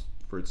only wants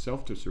for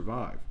itself to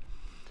survive.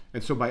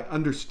 And so by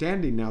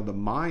understanding now the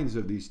minds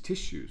of these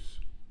tissues,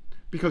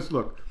 because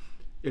look,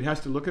 it has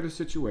to look at a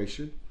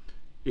situation,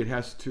 it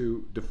has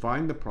to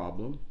define the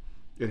problem,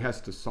 it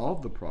has to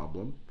solve the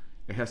problem,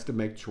 it has to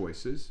make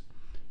choices,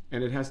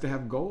 and it has to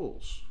have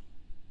goals.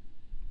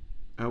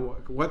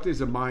 And what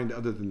is a mind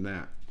other than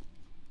that?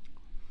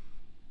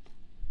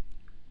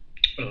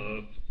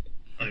 Uh,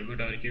 I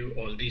would argue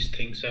all these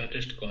things are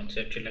just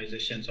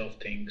conceptualizations of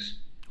things.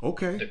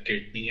 Okay, The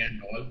kidney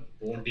and all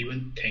won't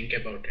even think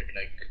about it.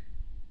 Like,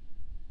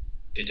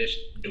 they just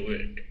do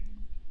it.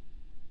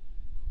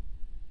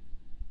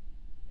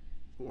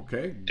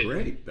 okay, They,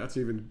 great. That's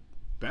even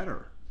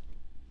better.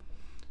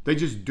 They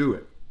just do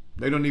it.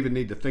 They don't even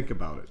need to think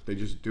about it. They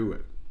just do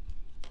it.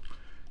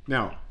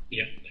 Now,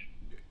 yeah.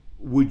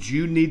 would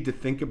you need to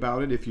think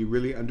about it if you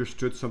really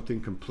understood something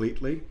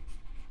completely?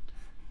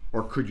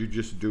 Or could you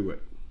just do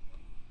it?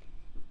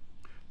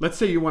 Let's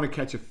say you want to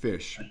catch a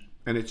fish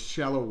and it's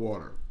shallow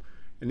water.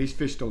 And these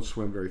fish don't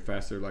swim very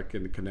fast. They're like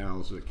in the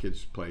canals that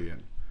kids play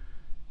in.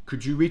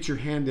 Could you reach your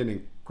hand in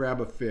and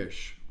grab a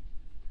fish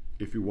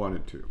if you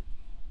wanted to?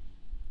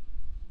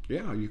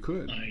 Yeah, you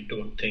could. I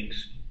don't think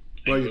so.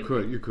 I Well, you couldn't.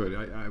 could. You could.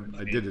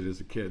 I did it as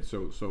a kid.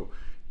 So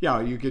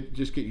yeah, you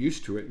just get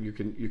used to it. And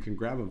you can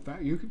grab them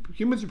fast.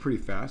 Humans are pretty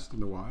fast in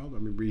the wild. I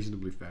mean,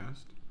 reasonably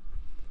fast.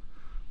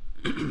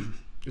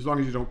 As long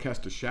as you don't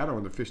cast a shadow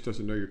and the fish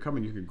doesn't know you're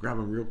coming, you can grab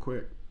them real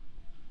quick.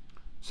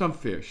 Some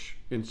fish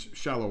in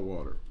shallow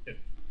water. Yeah.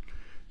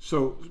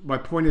 So my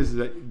point is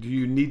that do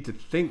you need to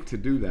think to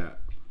do that?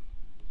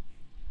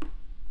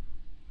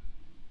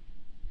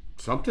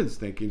 Something's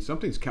thinking,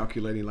 something's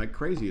calculating like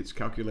crazy. It's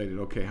calculating,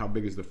 okay, how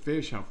big is the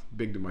fish? How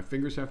big do my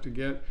fingers have to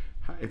get?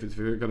 If it's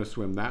going to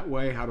swim that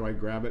way, how do I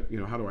grab it?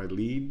 How do I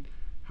lead?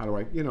 How do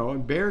I,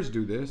 and bears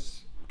do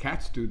this.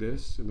 Cats do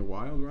this in the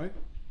wild, right?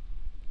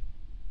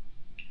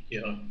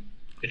 Yeah.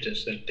 It's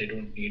just that they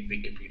don't need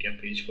Wikipedia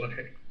page for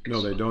it.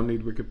 No, they don't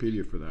need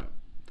Wikipedia for that.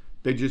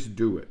 They just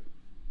do it.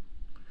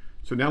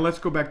 So now let's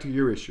go back to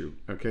your issue,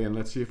 okay? And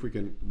let's see if we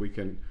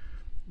can,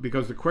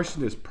 because the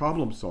question is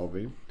problem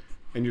solving,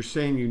 and you're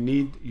saying you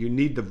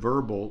need the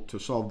verbal to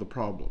solve the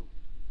problem.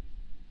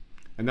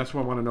 And that's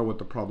why I want to know what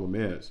the problem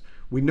is.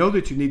 We know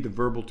that you need the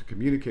verbal to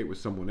communicate with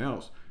someone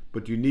else,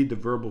 but you need the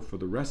verbal for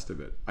the rest of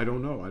it. I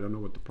don't know. I don't know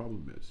what the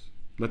problem is.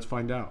 Let's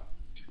find out.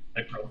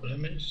 My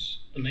problem is,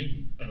 like,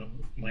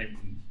 my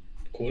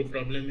core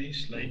problem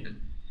is, like,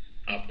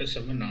 after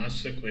someone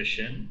asks a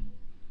question,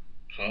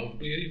 how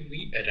do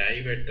we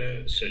arrive at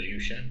a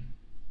solution?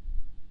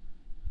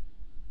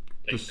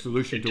 The Like,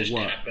 solution it to just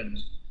what?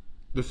 happens.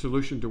 The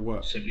solution to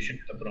what? Solution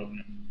to the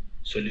problem.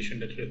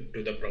 Solution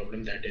to the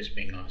problem that is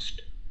being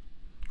asked.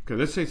 Okay,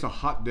 let's say it's a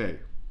hot day,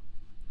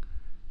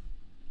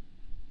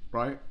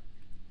 right?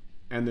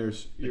 And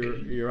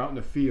Okay. you're out in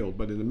the field,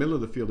 but in the middle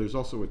of the field there's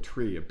also a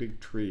tree, a big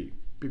tree,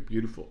 big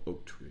beautiful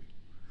oak tree,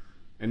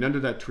 and under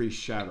that tree's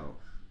shadow.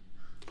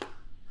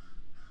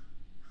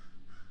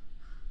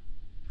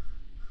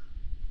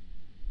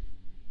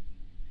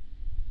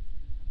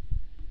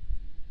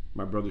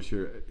 My brother's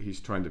here. He's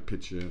trying to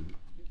pitch in.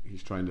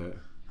 He's trying to.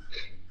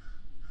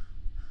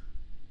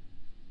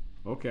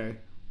 Okay.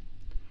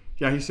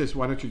 Yeah, he says,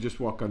 why don't you just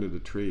walk under the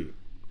tree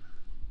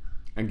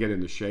and get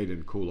in the shade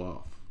and cool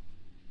off?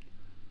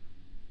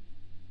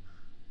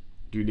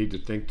 Do you need to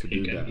think to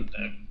You do can that? do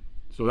that.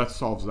 So that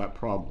solves that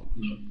problem.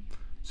 No.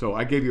 So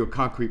I gave you a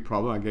concrete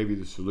problem. I gave you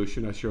the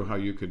solution. I show how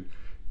you could,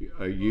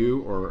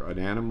 you or an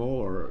animal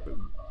or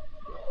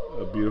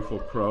a beautiful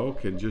crow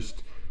can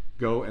just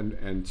go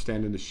and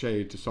stand in the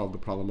shade to solve the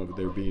problem of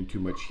there being too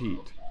much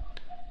heat.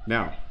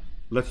 Now,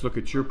 let's look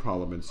at your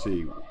problem and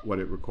see what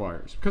it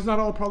requires. Because not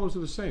all problems are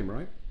the same,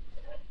 right?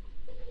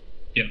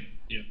 Yeah,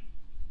 yeah.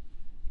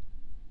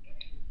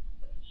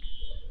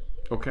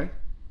 Okay.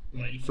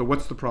 So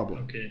what's the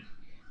problem? Okay.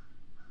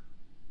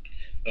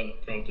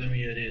 Problem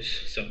here is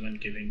someone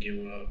giving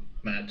you a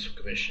maths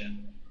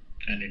question,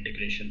 an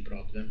integration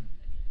problem,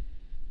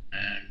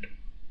 and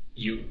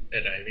you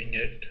arriving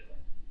at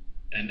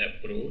an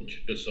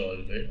approach to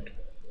solve it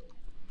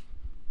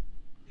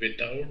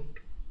without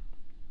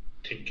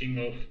thinking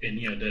of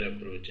any other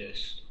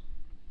approaches.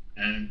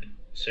 And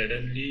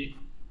suddenly,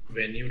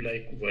 when you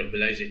like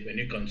verbalize it, when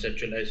you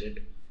conceptualize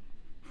it,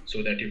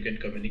 so that you can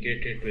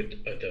communicate it with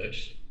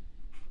others,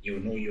 you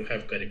know you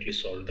have correctly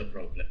solved the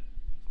problem.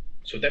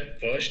 So that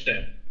first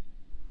step,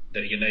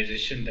 the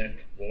realization that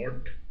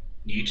what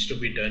needs to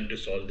be done to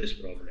solve this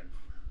problem,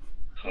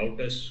 how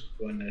does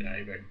one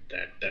arrive at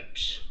that?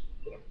 That's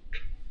what.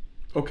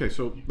 Okay,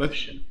 so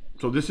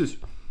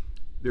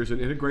there's an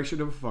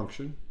integration of a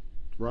function,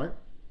 right?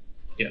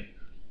 Yeah,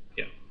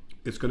 yeah.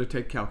 It's going to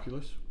take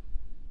calculus.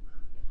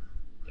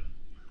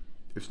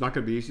 It's not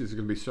going to be easy. There's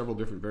going to be several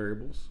different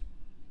variables,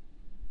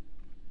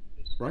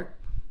 right?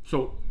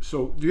 So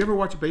do you ever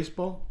watch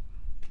baseball?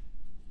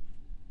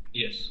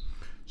 Yes.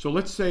 So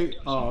let's say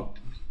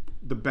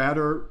the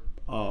batter,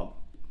 the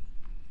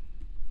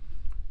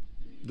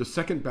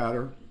second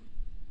batter,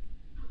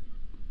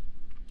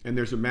 and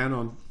there's a man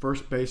on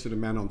first base and a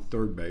man on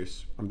third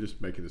base. I'm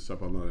just making this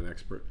up. I'm not an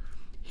expert.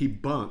 He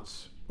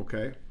bunts,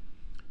 okay?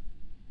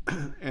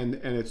 And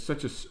it's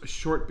such a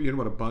short, you know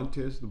what a bunt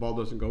is? The ball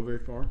doesn't go very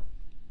far.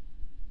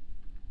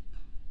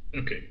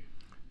 Okay.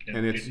 Yeah,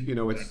 and it's, you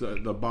know, it's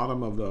the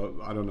bottom of the,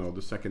 I don't know,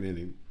 the second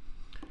inning.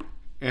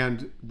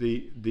 And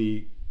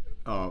the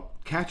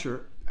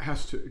catcher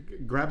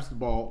grabs the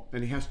ball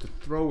and he has to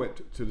throw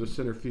it to the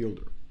center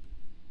fielder.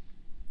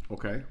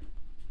 Okay?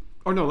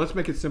 Or no, let's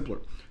make it simpler.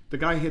 The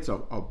guy hits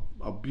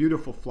a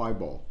beautiful fly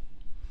ball.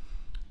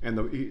 And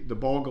the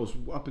ball goes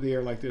up in the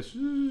air like this,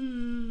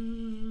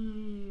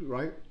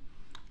 right?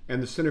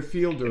 And the center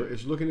fielder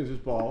is looking at his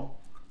ball.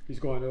 He's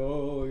going,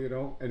 oh, you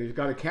know, and he's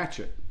got to catch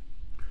it.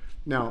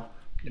 Now,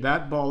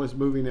 that ball is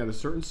moving at a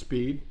certain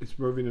speed. It's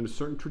moving in a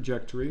certain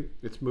trajectory.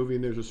 It's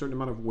moving, there's a certain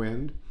amount of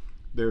wind.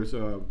 There's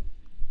the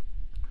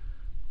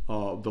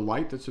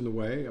light that's in the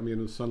way, I mean,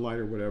 the sunlight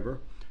or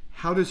whatever.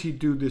 How does he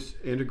do this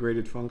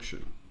integrated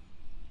function?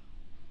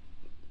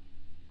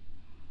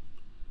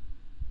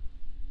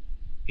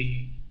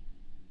 He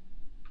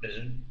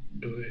doesn't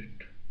do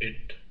it.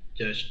 It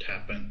just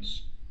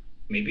happens.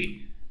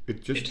 Maybe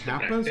it just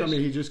happens. I mean,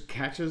 he just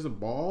catches the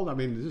ball. I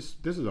mean,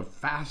 this is a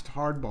fast,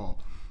 hard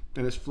ball,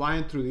 and it's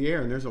flying through the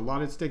air, and there's a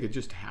lot at stake. It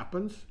just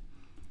happens.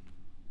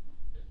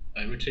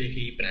 I would say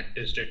he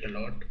practiced it a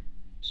lot,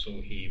 so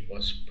he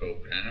was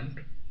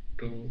programmed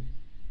to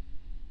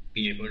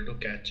be able to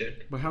catch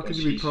it. But how could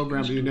you be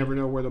programmed? You never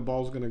know where the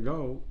ball's going to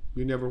go.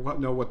 You never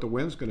know what the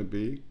wind's going to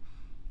be.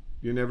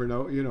 You never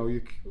know, you know,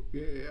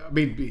 I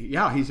mean,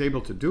 yeah, he's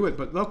able to do it,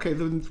 but okay,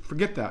 then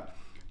forget that.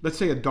 Let's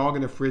say a dog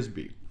and a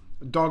frisbee.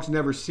 A dog's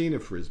never seen a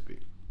frisbee.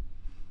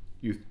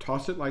 You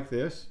toss it like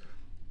this.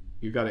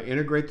 You got to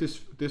integrate this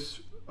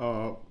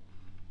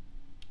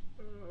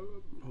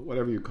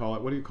whatever you call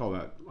it. What do you call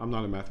that? I'm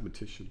not a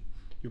mathematician.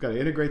 You've got to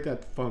integrate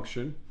that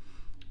function.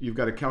 You've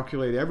got to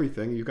calculate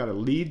everything. You've got to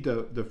lead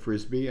the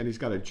frisbee, and he's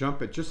got to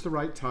jump at just the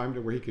right time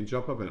to where he can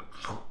jump up and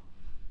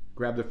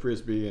grab the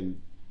frisbee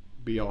and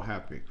be all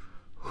happy.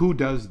 Who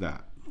does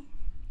that?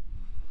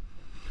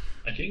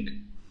 I think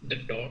the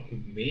dog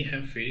may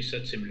have faced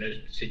such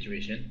similar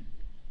situation.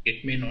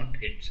 It may not.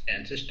 Its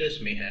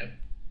ancestors may have.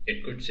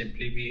 It could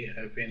simply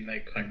have been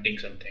like hunting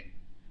something,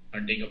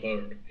 hunting a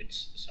bird.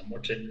 It's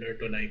somewhat similar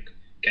to like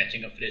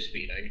catching a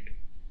frisbee, right?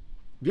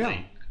 Yeah,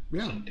 like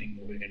yeah. Something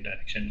moving in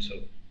direction.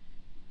 So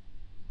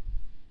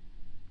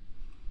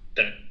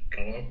that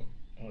dog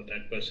or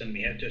that person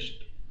may have just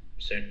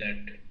said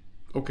that.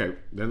 Okay,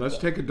 then let's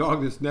take a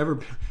dog that's never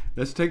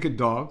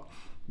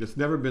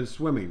been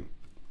swimming,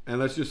 and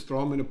let's just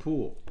throw him in a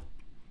pool.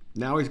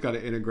 Now he's got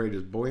to integrate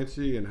his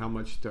buoyancy and how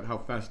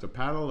fast to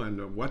paddle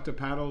and what to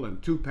paddle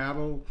and to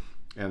paddle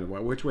and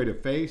which way to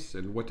face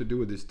and what to do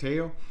with his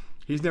tail.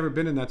 He's never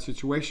been in that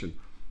situation.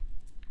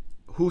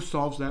 Who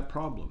solves that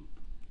problem?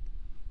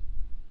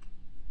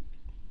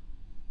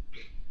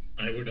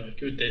 I would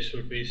argue this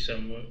would be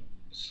somewhat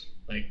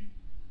like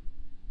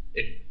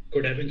it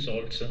could have been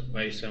solved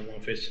by some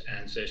of his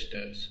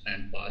ancestors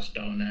and passed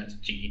down as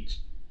genes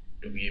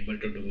to be able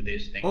to do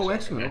these things. Oh,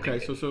 excellent. Okay,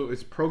 so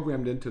it's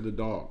programmed into the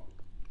dog.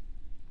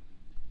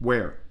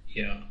 Where?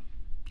 Yeah.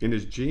 In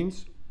his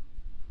genes?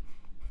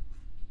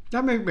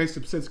 That makes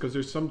some sense because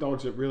there's some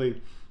dogs that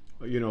really,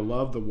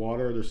 love the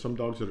water. There's some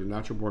dogs that are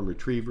natural born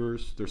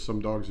retrievers. There's some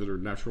dogs that are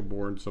natural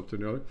born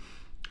something or other.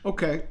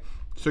 Okay,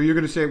 so you're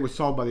going to say it was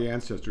solved by the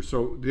ancestors.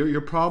 So your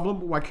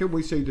problem, why can't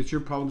we say that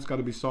your problem's got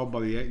to be solved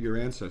by your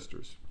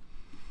ancestors?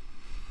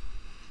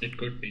 It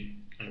could be.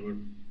 I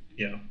would,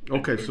 yeah.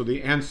 Okay, so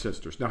the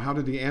ancestors. Now, how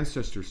did the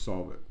ancestors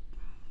solve it?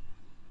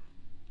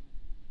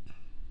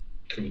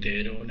 through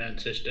their own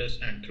ancestors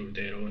and through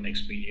their own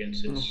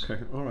experiences.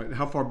 Okay, all right.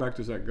 How far back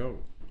does that go?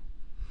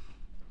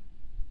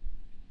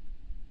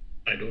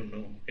 I don't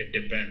know. It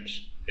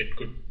depends. It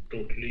could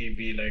totally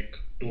be like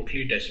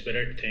totally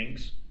desperate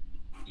things,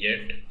 yet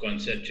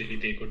conceptually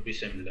they could be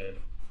similar.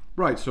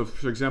 Right. So,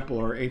 for example,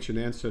 our ancient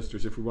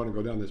ancestors, if we want to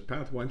go down this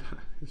path, why not?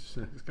 It's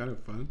kind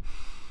of fun.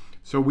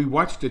 So we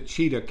watched a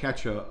cheetah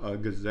catch a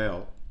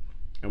gazelle,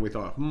 and we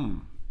thought,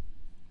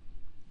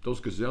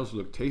 those gazelles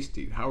look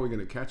tasty. How are we going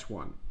to catch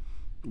one?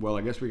 Well,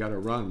 I guess we got to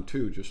run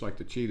too, just like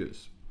the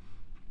cheetahs.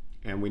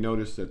 And we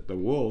noticed that the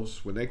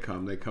wolves, when they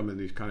come in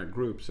these kind of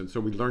groups. And so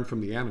we learn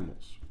from the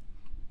animals,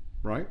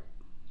 right?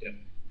 Yeah.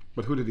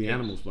 But who did the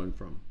animals learn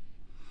from?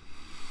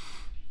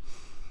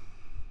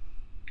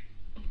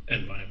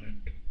 Environment.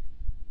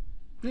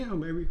 Yeah,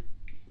 maybe.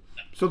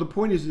 So the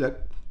point is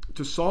that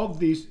to solve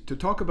these, to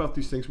talk about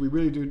these things, we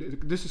really do.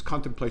 This is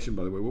contemplation,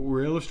 by the way. What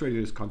we're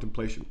illustrating is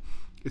contemplation.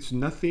 It's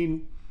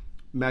nothing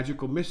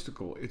magical,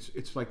 mystical.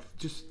 It's like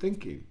just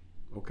thinking.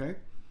 Okay.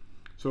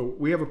 So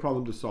we have a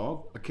problem to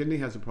solve. A kidney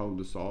has a problem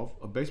to solve.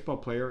 A baseball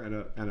player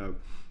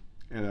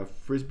and a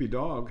frisbee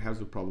dog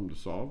has a problem to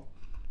solve.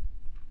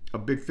 A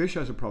big fish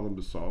has a problem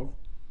to solve.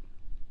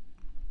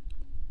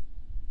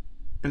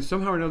 And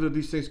somehow or another,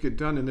 these things get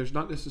done, and there's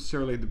not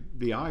necessarily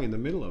the I in the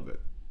middle of it.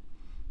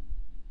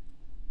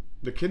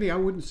 The kidney, I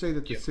wouldn't say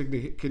that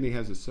the kidney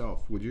has a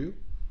self, would you?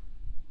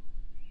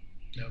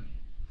 No.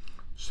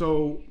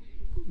 So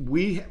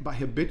we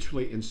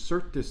habitually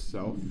insert this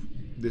self,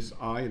 this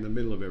I in the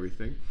middle of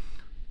everything,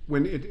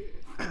 when it,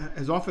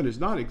 as often as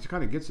not, it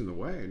kind of gets in the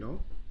way,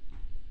 no?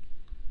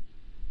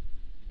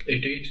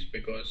 It is,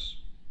 because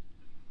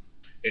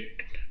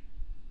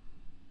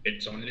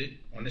it's only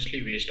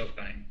honestly waste of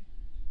time.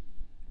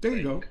 There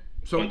you go.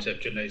 So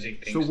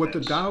conceptualizing things. So what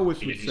the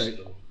Taoists really would say,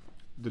 slow.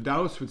 the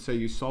Taoists would say,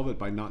 you solve it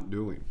by not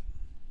doing.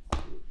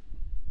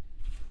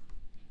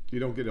 You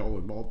don't get all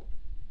involved.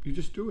 You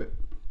just do it.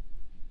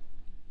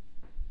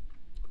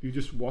 You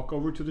just walk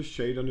over to the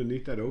shade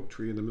underneath that oak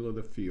tree in the middle of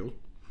the field.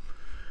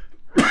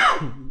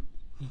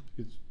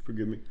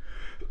 Forgive me.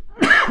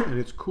 And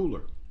it's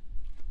cooler.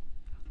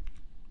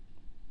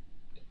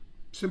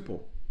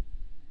 Simple.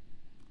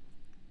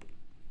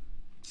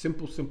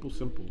 Simple, simple,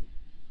 simple.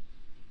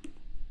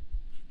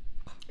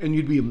 And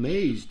you'd be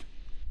amazed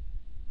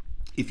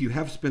if you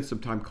have spent some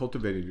time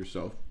cultivating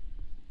yourself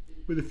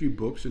with a few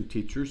books and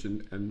teachers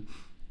and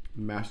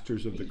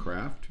masters of the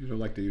craft, you know,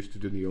 like they used to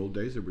do in the old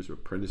days. There was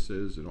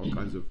apprentices and all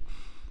kinds of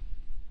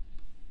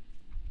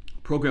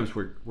programs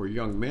where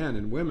young men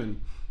and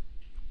women,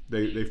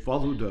 they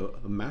followed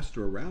a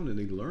master around and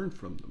they learned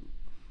from them.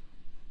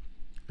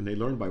 And they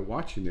learn by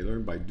watching, they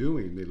learn by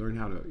doing, they learn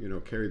how to, you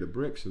know, carry the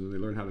bricks, and then they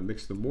learn how to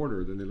mix the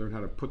mortar, then they learn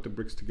how to put the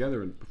bricks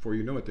together, and before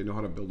you know it, they know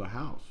how to build a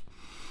house.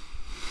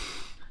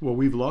 Well,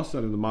 we've lost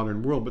that in the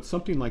modern world, but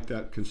something like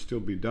that can still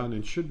be done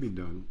and should be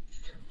done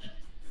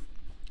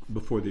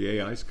before the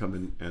AIs come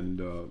in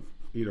and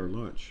eat our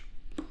lunch.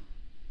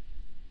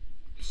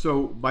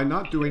 So by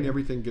not doing,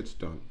 everything gets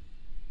done.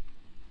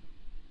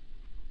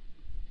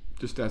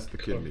 Just ask the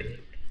kidney.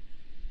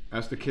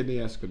 Ask the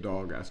kidney, ask a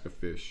dog, ask a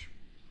fish.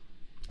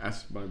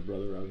 Ask my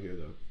brother out here,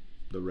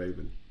 the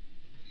raven.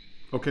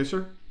 Okay,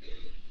 sir?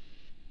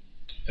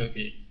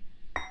 Okay.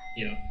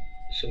 Yeah.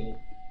 So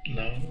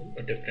now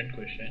a different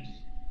question.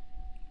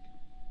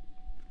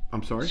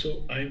 I'm sorry?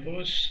 So I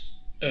was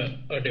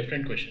a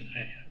different question. I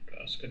have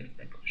to ask a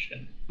different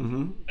question.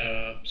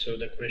 So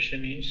the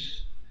question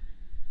is,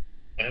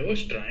 I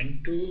was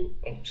trying to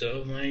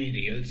observe my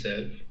real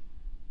self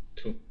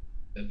through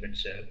self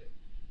itself.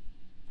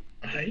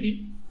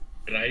 I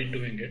tried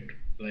doing it.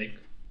 Like,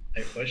 I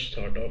first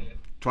thought of...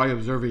 Try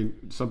observing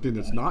something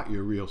that's not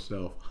your real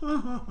self.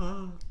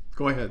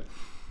 Go ahead.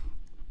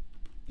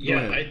 Yeah,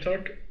 go ahead. I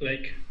thought,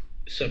 like,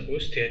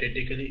 suppose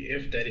theoretically,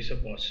 if there is a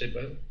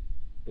possible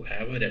to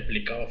have a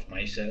replica of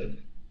myself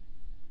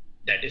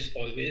that is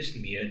always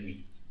near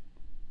me,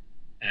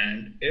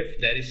 and if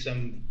there is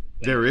some...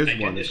 Like, there is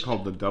one. It's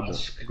called the double.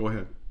 Go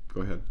ahead.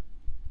 Go ahead.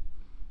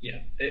 Yeah,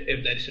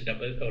 if there is a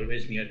double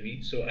always near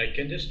me, so I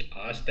can just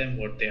ask them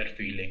what they are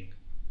feeling.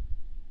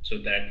 So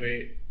that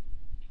way,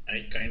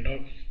 I kind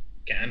of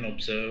can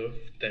observe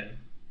them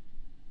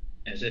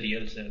as a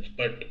real self.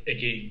 But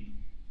again,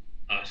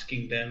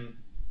 asking them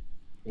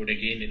would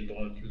again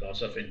involve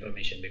loss of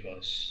information,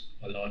 because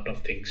a lot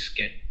of things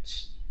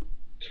gets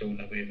thrown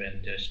away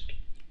when just...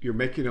 You're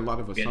making a lot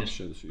of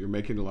assumptions. You're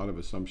making a lot of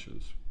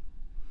assumptions.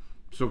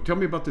 So tell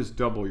me about this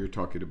double you're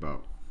talking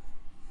about.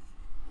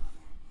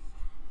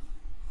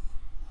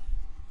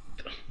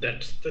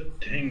 That's the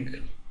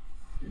thing.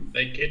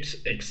 Like, it's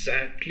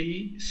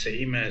exactly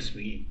same as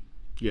me.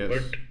 Yes.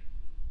 But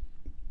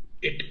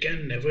it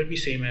can never be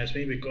same as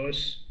me,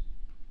 because...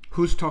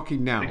 Who's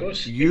talking now?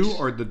 Because you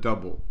or the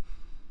double?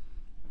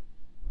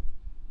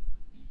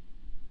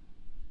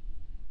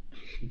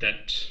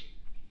 That's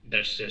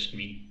just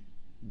me.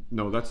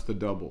 No, that's the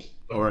double.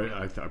 Or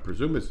I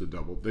presume it's the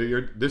double.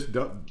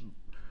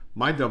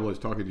 My double is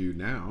talking to you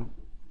now.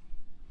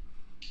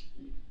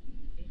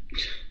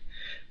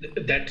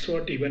 That's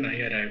what even I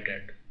arrived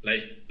at.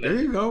 There Like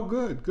you go.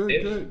 Good, good,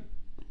 if good.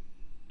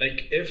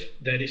 if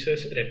there is a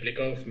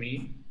replica of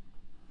me,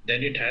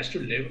 then it has to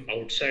live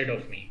outside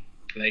of me,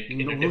 like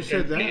in No, a who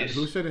said different that?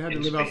 Who place said it had to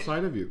in live space.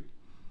 outside of you?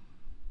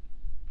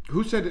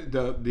 Who said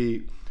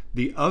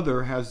the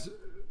other has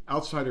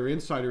outside or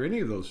inside or any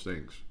of those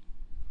things?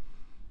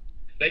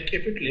 Like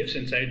if it lives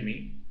inside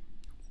me,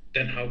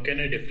 then how can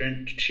I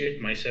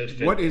differentiate myself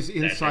What with is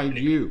that inside replica?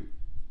 you?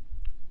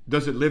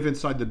 Does it live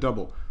inside the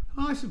double?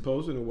 I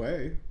suppose in a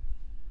way,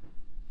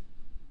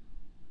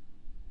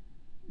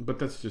 but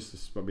that's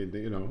just, I mean,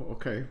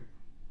 okay.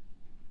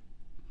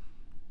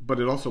 But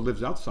it also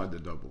lives outside the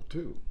double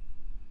too.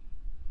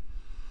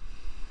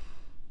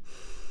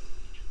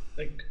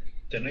 Like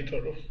then I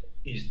thought of,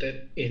 is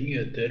there any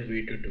other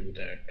way to do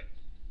that?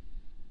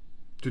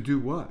 To do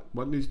what?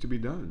 What needs to be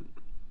done?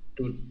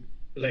 To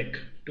like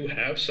to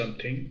have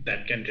something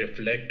that can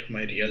reflect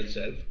my real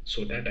self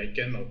so that I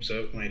can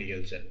observe my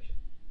real self.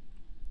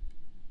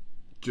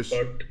 Just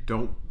But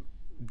don't.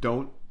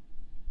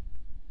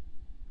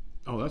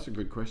 Oh, that's a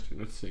good question.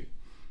 Let's see.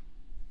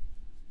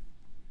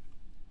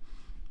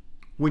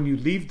 When you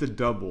leave the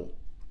double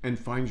and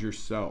find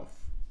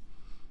yourself,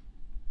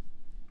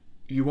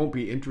 you won't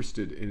be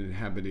interested in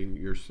inhabiting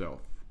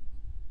yourself.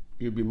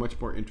 You'll be much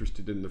more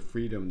interested in the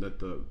freedom that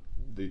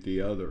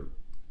the other,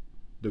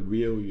 the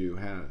real you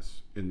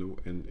has in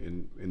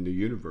the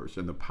universe,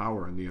 and the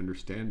power and the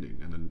understanding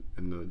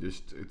and the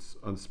just, it's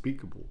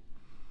unspeakable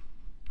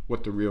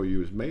what the real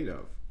you is made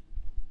of.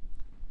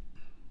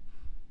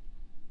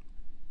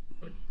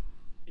 but,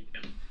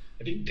 yeah,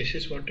 I think this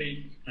is what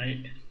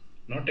I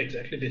not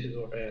exactly this is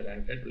what I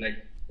arrived at. Like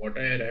what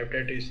I arrived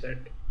at is that,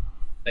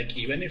 like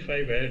even if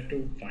I were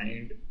to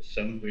find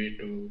some way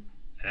to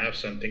have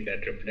something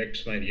that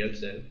reflects my real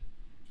self,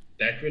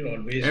 that will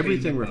always be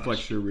in the Everything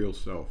reflects past. your real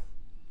self.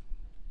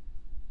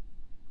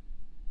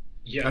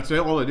 Yeah, That's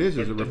all it is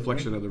a but the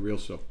reflection moment, of the real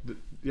self.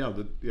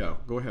 Yeah,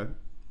 go ahead.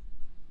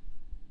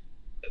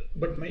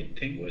 but my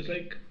thing was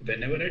like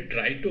whenever I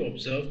try to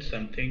observe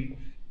something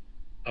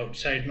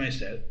outside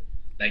myself,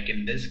 like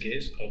in this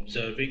case,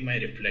 observing my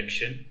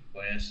reflection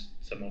via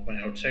some of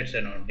my outside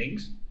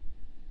surroundings,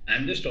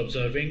 I'm just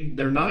observing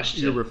the They're not past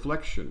your self.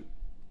 reflection.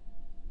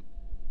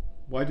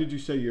 Why did you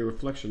say your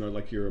reflection, or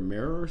like you're a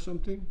mirror or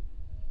something?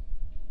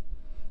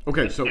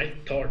 Okay, so I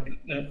thought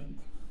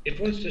it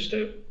was just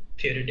a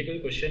theoretical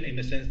question in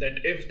the sense that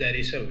if there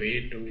is a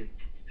way to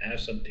have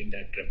something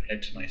that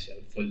reflects myself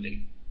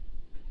fully,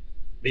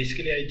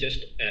 basically I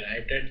just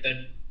arrived at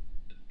that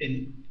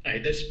in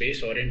either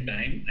space or in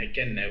time, I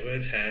can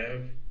never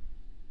have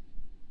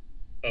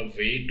a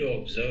way to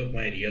observe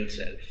my real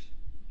self.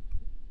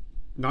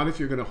 not if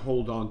you're going to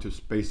hold on to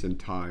space and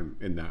time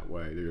in that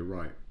way. You're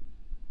right.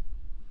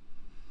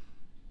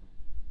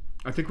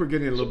 I think we're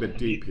getting a little So bit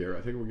deep only, here.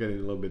 I think we're getting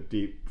a little bit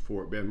deep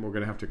for, and we're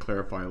going to have to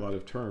clarify a lot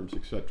of terms,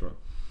 etc.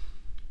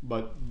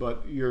 But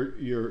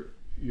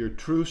your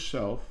true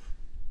self,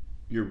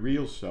 your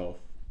real self,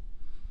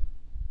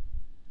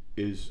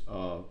 is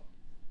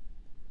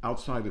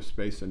outside of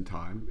space and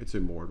time. It's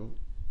immortal.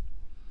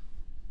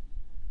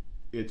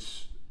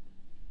 It's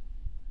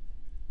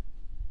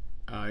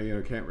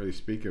I can't really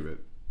speak of it,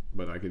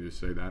 but I can just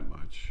say that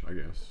much, I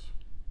guess.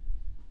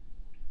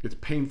 It's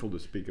painful to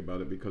speak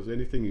about it because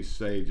anything you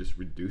say just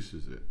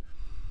reduces it,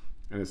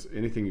 and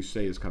anything you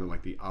say is kind of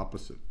like the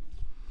opposite.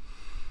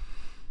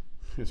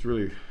 It's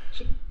really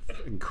so,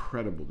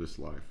 incredible, this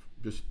life,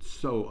 just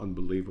so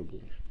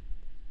unbelievable,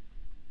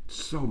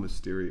 so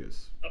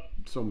mysterious, uh,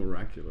 so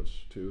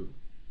miraculous too.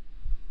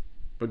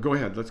 But go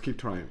ahead, let's keep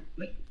trying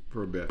like,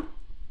 for a bit.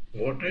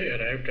 what I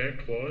arrived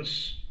at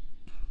was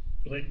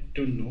like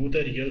to know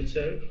the real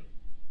self,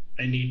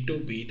 I need to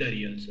be the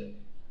real self.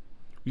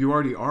 You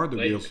already are the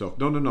real Like, self.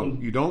 No, no, no. to,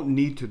 You don't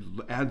need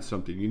to add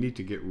something. You need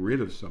to get rid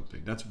of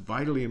something. That's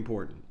vitally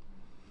important.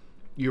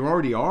 You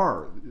already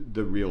are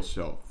the real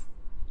self.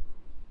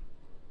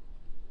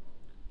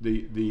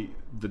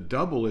 The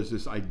double is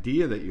this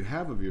idea that you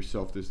have of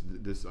yourself, this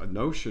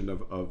notion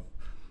of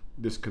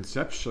this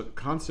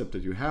concept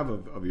that you have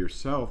of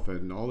yourself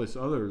and all this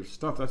other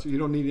stuff. That's, you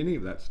don't need any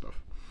of that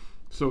stuff.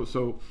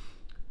 So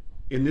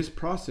in this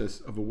process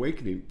of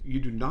awakening, you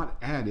do not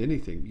add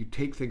anything. You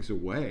take things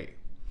away.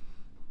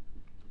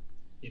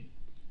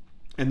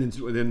 And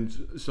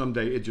then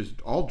someday it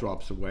just all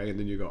drops away, and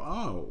then you go,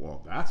 oh,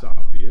 well, that's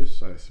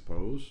obvious, I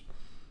suppose.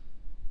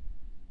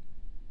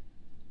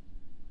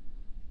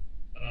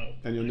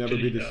 And you'll never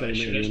be actually, the same.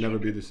 should And I you'll never start?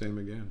 be the same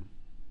again.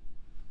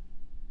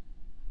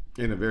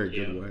 In a very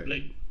Yeah, good way.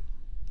 like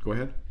Go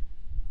ahead.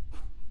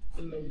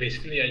 no,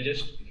 basically,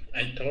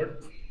 I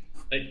thought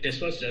like this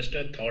was just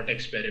a thought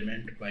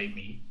experiment by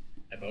me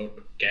about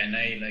can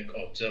I like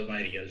observe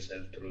my real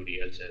self through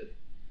real self.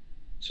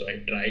 So I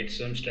tried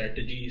some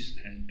strategies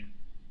and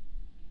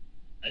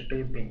I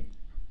don't know.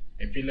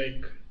 I feel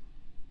like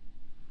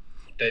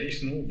there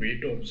is no way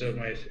to observe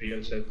my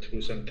real self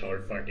through some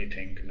third party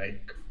thing.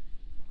 Like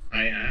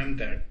I am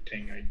that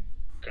thing. I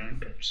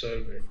can't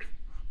observe it.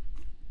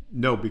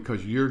 No,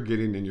 because you're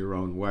getting in your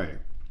own way.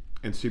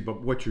 And see,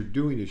 but what you're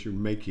doing is you're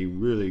making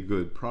really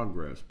good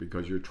progress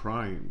because you're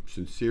trying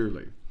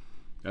sincerely.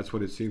 That's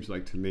what it seems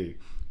like to me.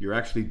 You're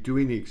actually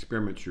doing the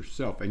experiments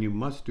yourself, and you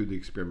must do the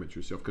experiments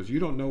yourself because you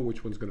don't know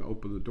which one's going to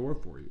open the door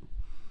for you.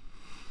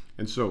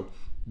 And so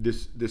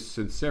this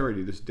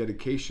sincerity, this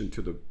dedication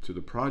to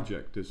the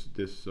project,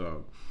 this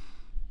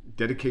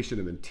dedication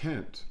of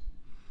intent,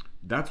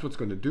 that's what's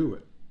going to do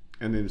it.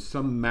 And in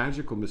some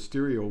magical,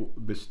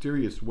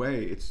 mysterious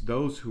way, it's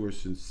those who are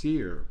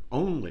sincere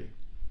only.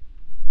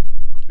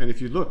 And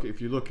if you look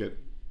at,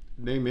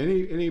 name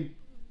any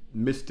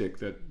mystic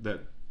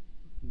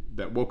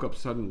that woke up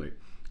suddenly,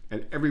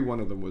 and every one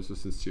of them was a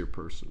sincere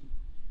person.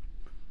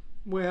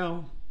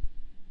 Well,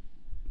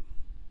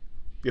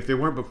 if they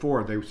weren't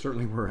before, they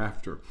certainly were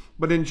after.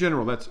 But in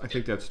general, I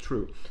think that's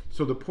true.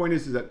 So the point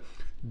is that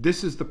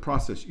this is the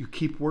process. You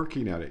keep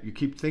working at it. You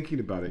keep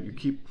thinking about it. You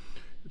keep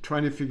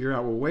trying to figure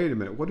out, well, wait a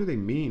minute, what do they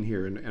mean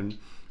here? And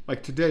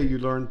like today, you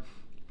learn,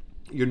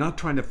 you're not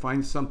trying to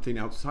find something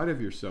outside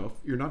of yourself.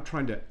 You're not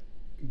trying to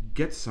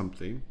get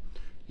something.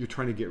 You're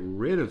trying to get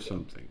rid of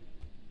something.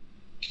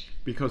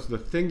 Because the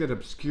thing that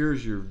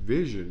obscures your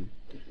vision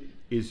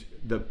is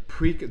the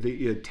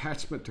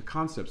attachment to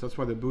concepts. That's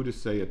why the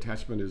Buddhists say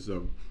attachment is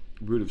a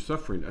root of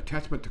suffering.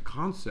 Attachment to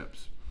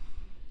concepts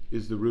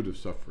is the root of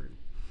suffering.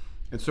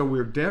 And so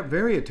we're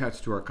very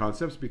attached to our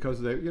concepts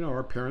because they,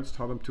 our parents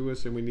taught them to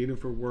us, and we need them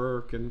for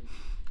work, and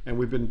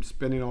we've been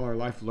spending all our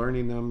life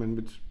learning them,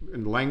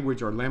 and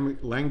language, our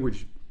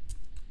language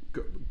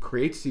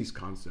creates these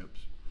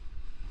concepts.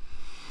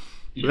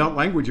 Without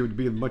language, it would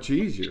be much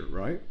easier,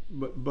 right?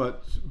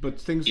 But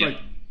things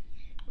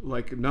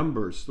like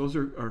numbers, those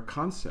are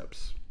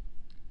concepts,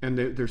 and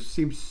they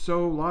seem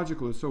so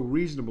logical and so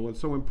reasonable and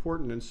so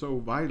important and so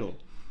vital.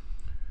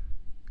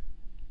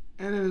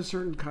 And in a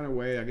certain kind of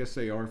way, I guess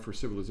they are for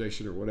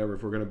civilization or whatever,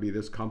 if we're going to be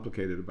this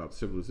complicated about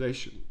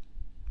civilization.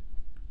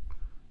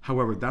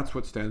 However, that's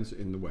what stands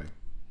in the way.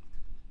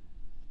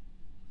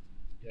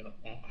 Yeah,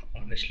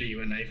 honestly,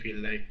 even I feel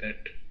like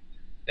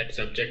that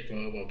subject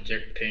verb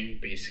object thing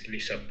basically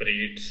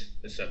separates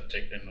the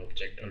subject and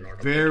object a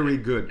lot. Very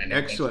good.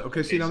 Excellent.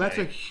 Okay, see, now that's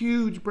a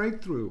huge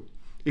breakthrough.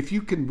 If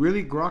you can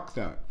really grok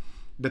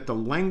that the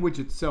language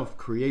itself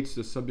creates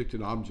the subject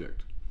and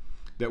object,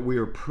 that we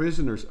are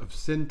prisoners of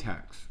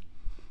syntax.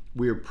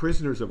 We are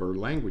prisoners of our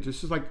language.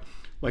 This is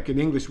like in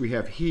English, we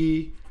have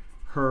he,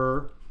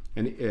 her,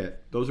 and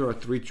it. Those are our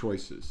three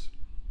choices.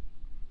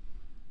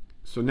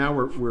 So now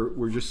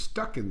we're just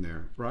stuck in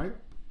there, right?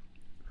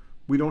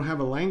 We don't have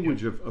a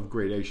language of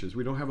gradations.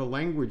 We don't have a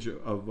language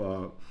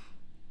of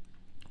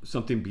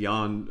something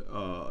beyond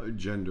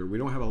gender. We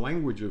don't have a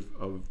language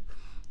of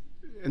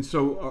and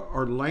so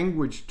our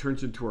language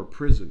turns into our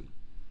prison.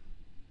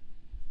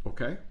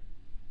 Okay?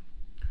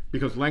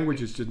 Because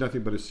language is just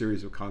nothing but a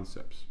series of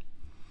concepts.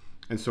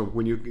 And so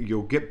when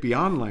you'll get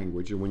beyond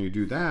language, and when you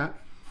do that,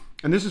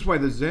 and this is why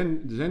the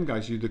Zen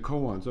guys use the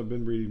koans. I've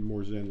been reading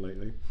more Zen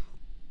lately.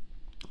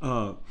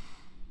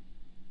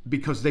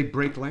 Because they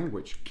break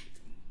language.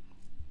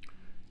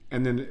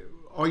 And then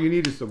all you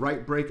need is the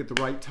right break at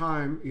the right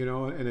time,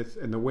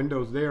 and the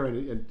window's there,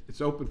 and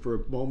it's open for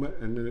a moment,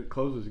 and then it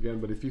closes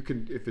again. But if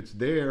it's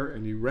there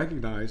and you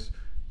recognize,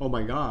 oh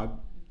my God.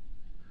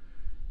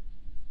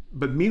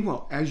 But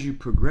meanwhile, as you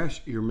progress,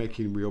 you're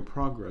making real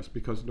progress,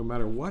 because no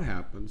matter what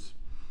happens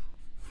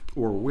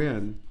or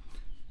when,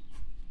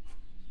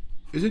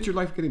 isn't your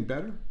life getting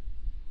better?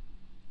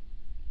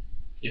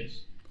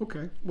 Yes.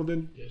 Okay. Well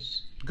then.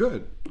 Yes.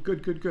 Good.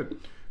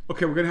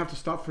 Okay, we're going to have to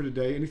stop for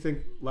today.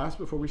 Anything last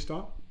before we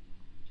stop?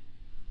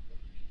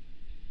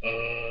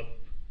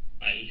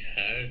 I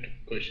had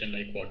a question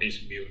like, what is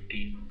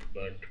beauty?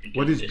 But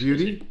what is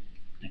beauty?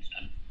 Next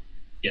time.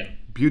 Yeah.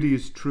 Beauty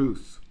is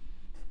truth.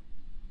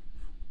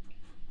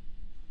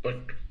 But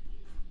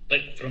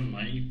like from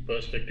my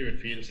perspective, it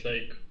feels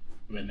like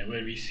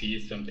whenever we see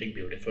something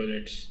beautiful,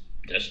 it's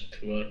just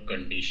through our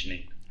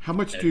conditioning. How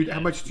much do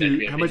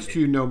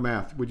you know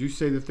math? Would you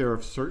say that there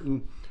are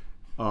certain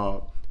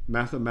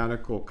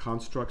mathematical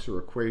constructs or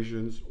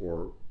equations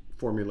or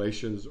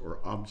formulations or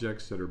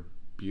objects that are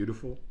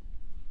beautiful?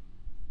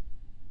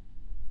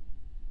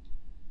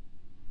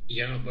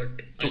 Yeah, but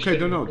okay,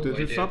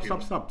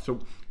 stop. So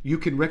you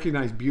can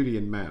recognize beauty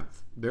in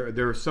math.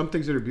 There are some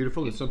things that are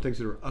beautiful and some things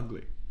that are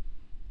ugly.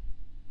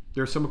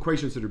 There are some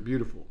equations that are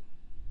beautiful.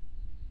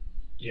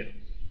 Yeah.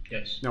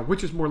 Yes. Now,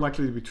 which is more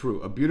likely to be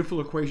true, a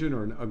beautiful equation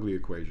or an ugly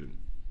equation?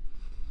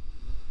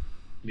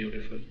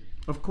 Beautiful.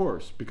 Of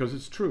course, because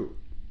it's true.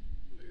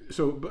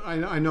 So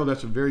I know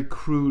that's a very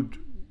crude,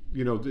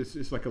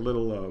 it's like a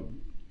little,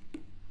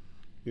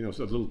 it's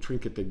a little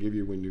trinket they give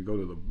you when you go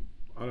to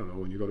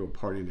when you go to a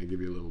party and they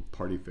give you a little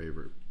party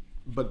favor.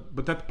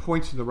 But that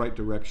points in the right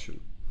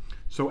direction.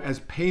 So as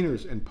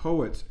painters and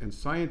poets and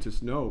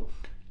scientists know,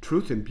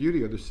 truth and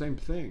beauty are the same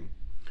thing.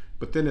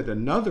 But then at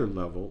another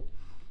level,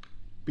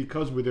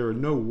 because there are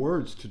no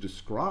words to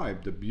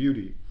describe the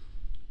beauty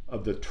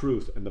of the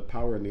truth and the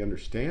power and the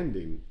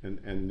understanding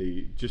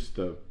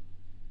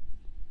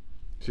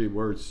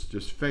words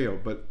just fail.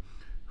 But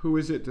who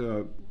is it?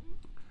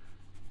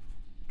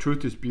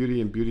 Truth is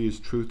beauty and beauty is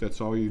truth. That's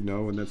all you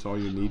know and that's all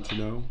you need to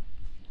know.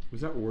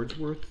 Was that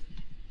Wordsworth?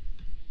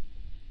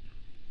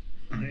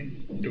 I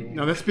don't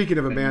Now that's speaking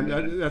of a man,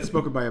 remember. that's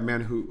spoken by a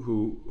man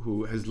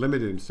who has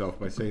limited himself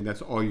by saying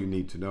that's all you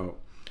need to know.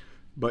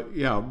 But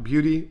yeah,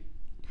 beauty.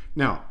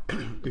 Now,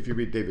 if you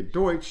read David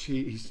Deutsch,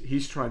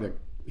 he's trying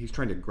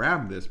to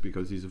grab this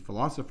because he's a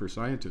philosopher,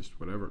 scientist,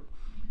 whatever.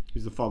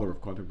 He's the father of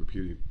quantum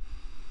computing.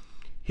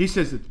 He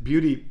says that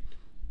beauty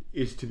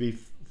is to be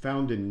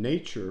found in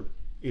nature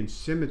in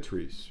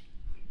symmetries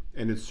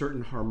and in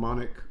certain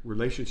harmonic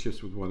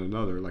relationships with one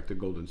another, like the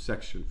golden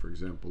section, for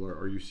example,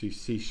 or you see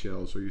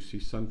seashells, or you see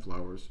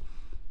sunflowers,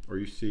 or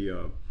you see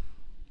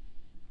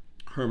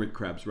hermit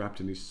crabs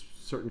wrapped in these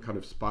certain kind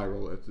of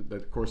spiral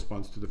that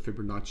corresponds to the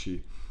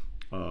Fibonacci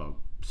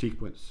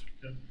sequence,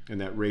 Yeah.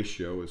 and that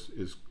ratio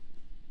is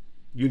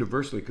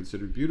universally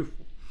considered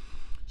beautiful.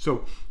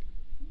 So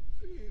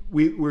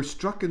we're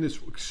struck in this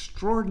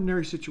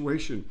extraordinary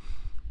situation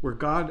where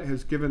God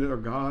has given, or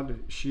God,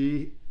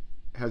 she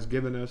has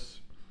given us,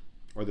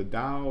 or the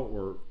Tao,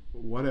 or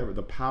whatever,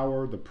 the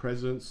power, the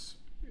presence,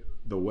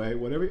 the way,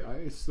 whatever.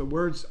 It's the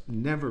words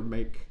never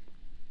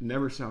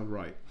sound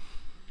right.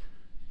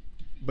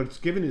 But it's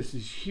given us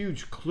these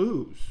huge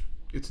clues.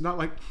 It's not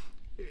like,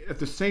 at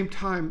the same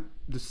time,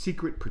 the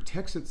secret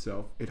protects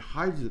itself, it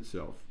hides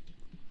itself.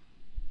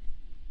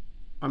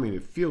 I mean,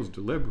 it feels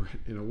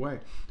deliberate in a way,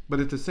 but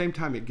at the same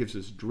time, it gives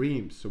us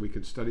dreams so we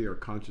can study our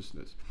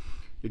consciousnness.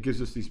 It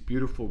gives us these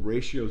beautiful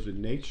ratios in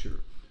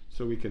nature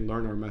so we can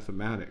learn our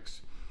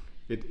mathematics.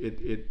 It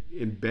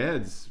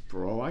embeds,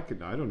 for all I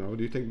don't know,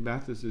 do you think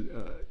math is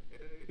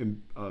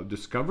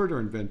discovered or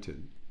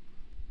invented?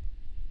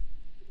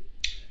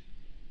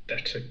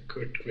 That's a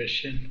good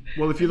question.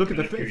 Well, if you look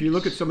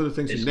at some of the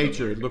things in Discovered.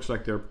 nature, it looks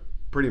like they're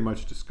pretty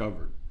much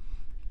discovered,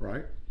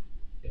 right?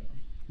 Yeah.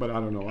 But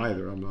I don't know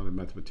either. I'm not a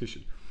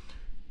mathematician.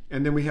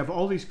 And then we have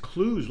all these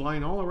clues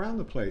lying all around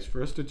the place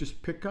for us to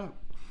just pick up.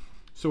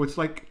 So it's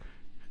like,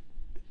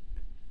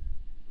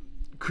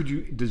 could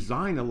you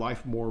design a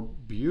life more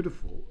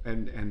beautiful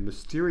and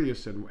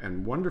mysterious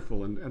and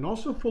wonderful and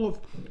also full of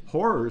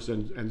horrors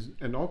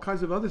and all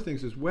kinds of other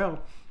things as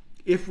well,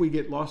 if we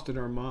get lost in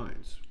our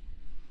minds?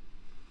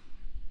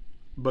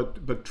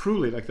 But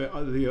truly, like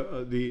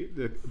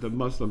the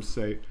Muslims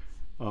say,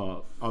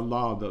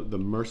 Allah, the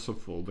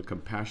merciful, the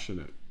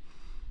compassionate,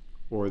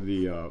 or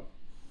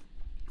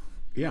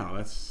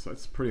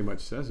that's pretty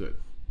much says it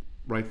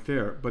right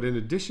there. But in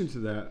addition to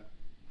that,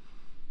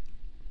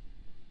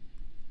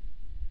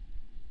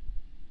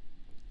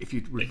 if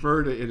you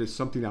refer to it as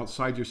something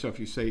outside yourself,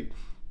 you say,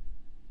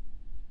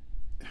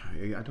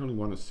 I don't even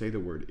want to say the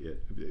word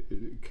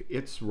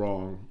it's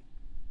wrong,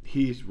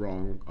 he's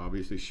wrong,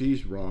 obviously,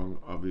 she's wrong,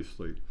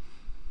 obviously.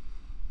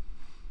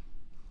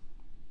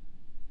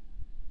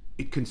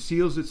 It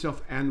conceals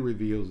itself and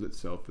reveals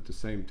itself at the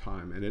same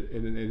time, and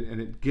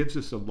it gives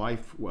us a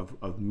life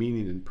of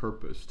meaning and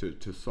purpose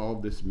to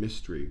solve this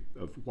mystery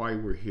of why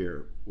we're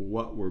here,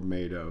 what we're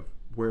made of,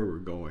 where we're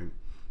going,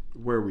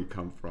 where we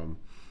come from.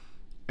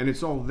 And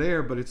it's all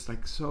there, but it's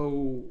like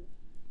so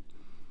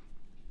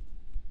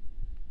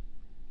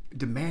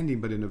demanding,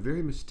 but in a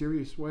very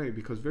mysterious way,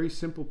 because very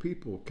simple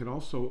people can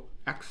also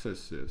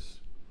access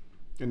this.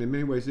 And in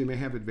many ways, they may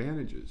have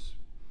advantages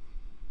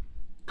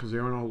because they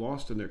aren't all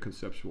lost in their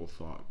conceptual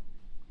thought.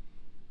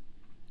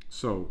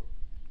 So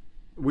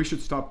we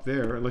should stop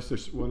there, unless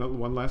there's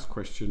one last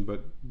question.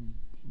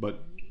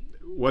 But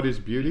what is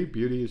beauty?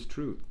 Beauty is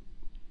truth,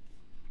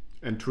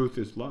 and truth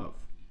is love.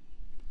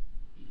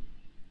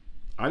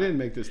 I didn't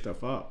make this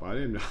stuff up. I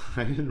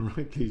didn't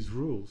write these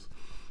rules,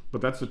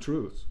 but that's the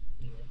truth.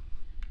 Yeah.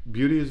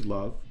 Beauty is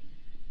love,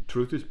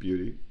 truth is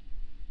beauty,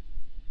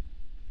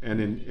 and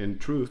in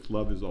truth,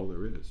 love is all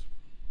there is.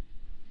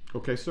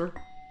 Okay, sir?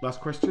 Last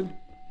question?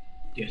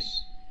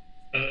 Yes.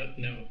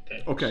 No,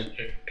 that's Okay.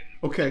 it.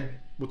 Okay,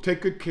 well,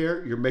 take good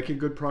care. You're making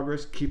good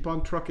progress. Keep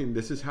on trucking.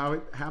 This is how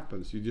it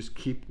happens. You just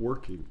keep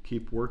working,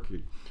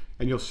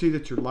 and you'll see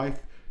that your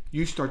life,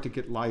 you start to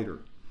get lighter.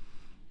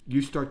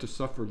 You start to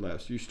suffer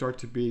less. You start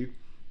to be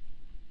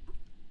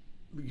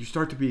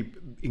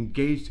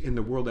engaged in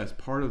the world as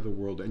part of the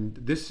world, and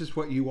this is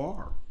what you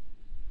are.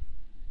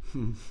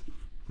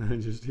 It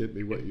just hit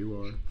me what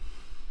you are.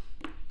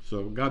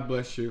 So God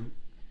bless you.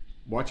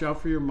 Watch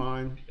out for your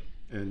mind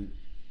and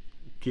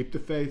keep the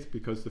faith,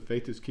 because the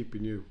faith is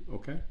keeping you.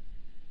 Okay?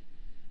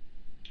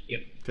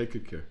 Yep. Take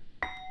good care.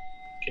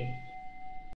 Okay.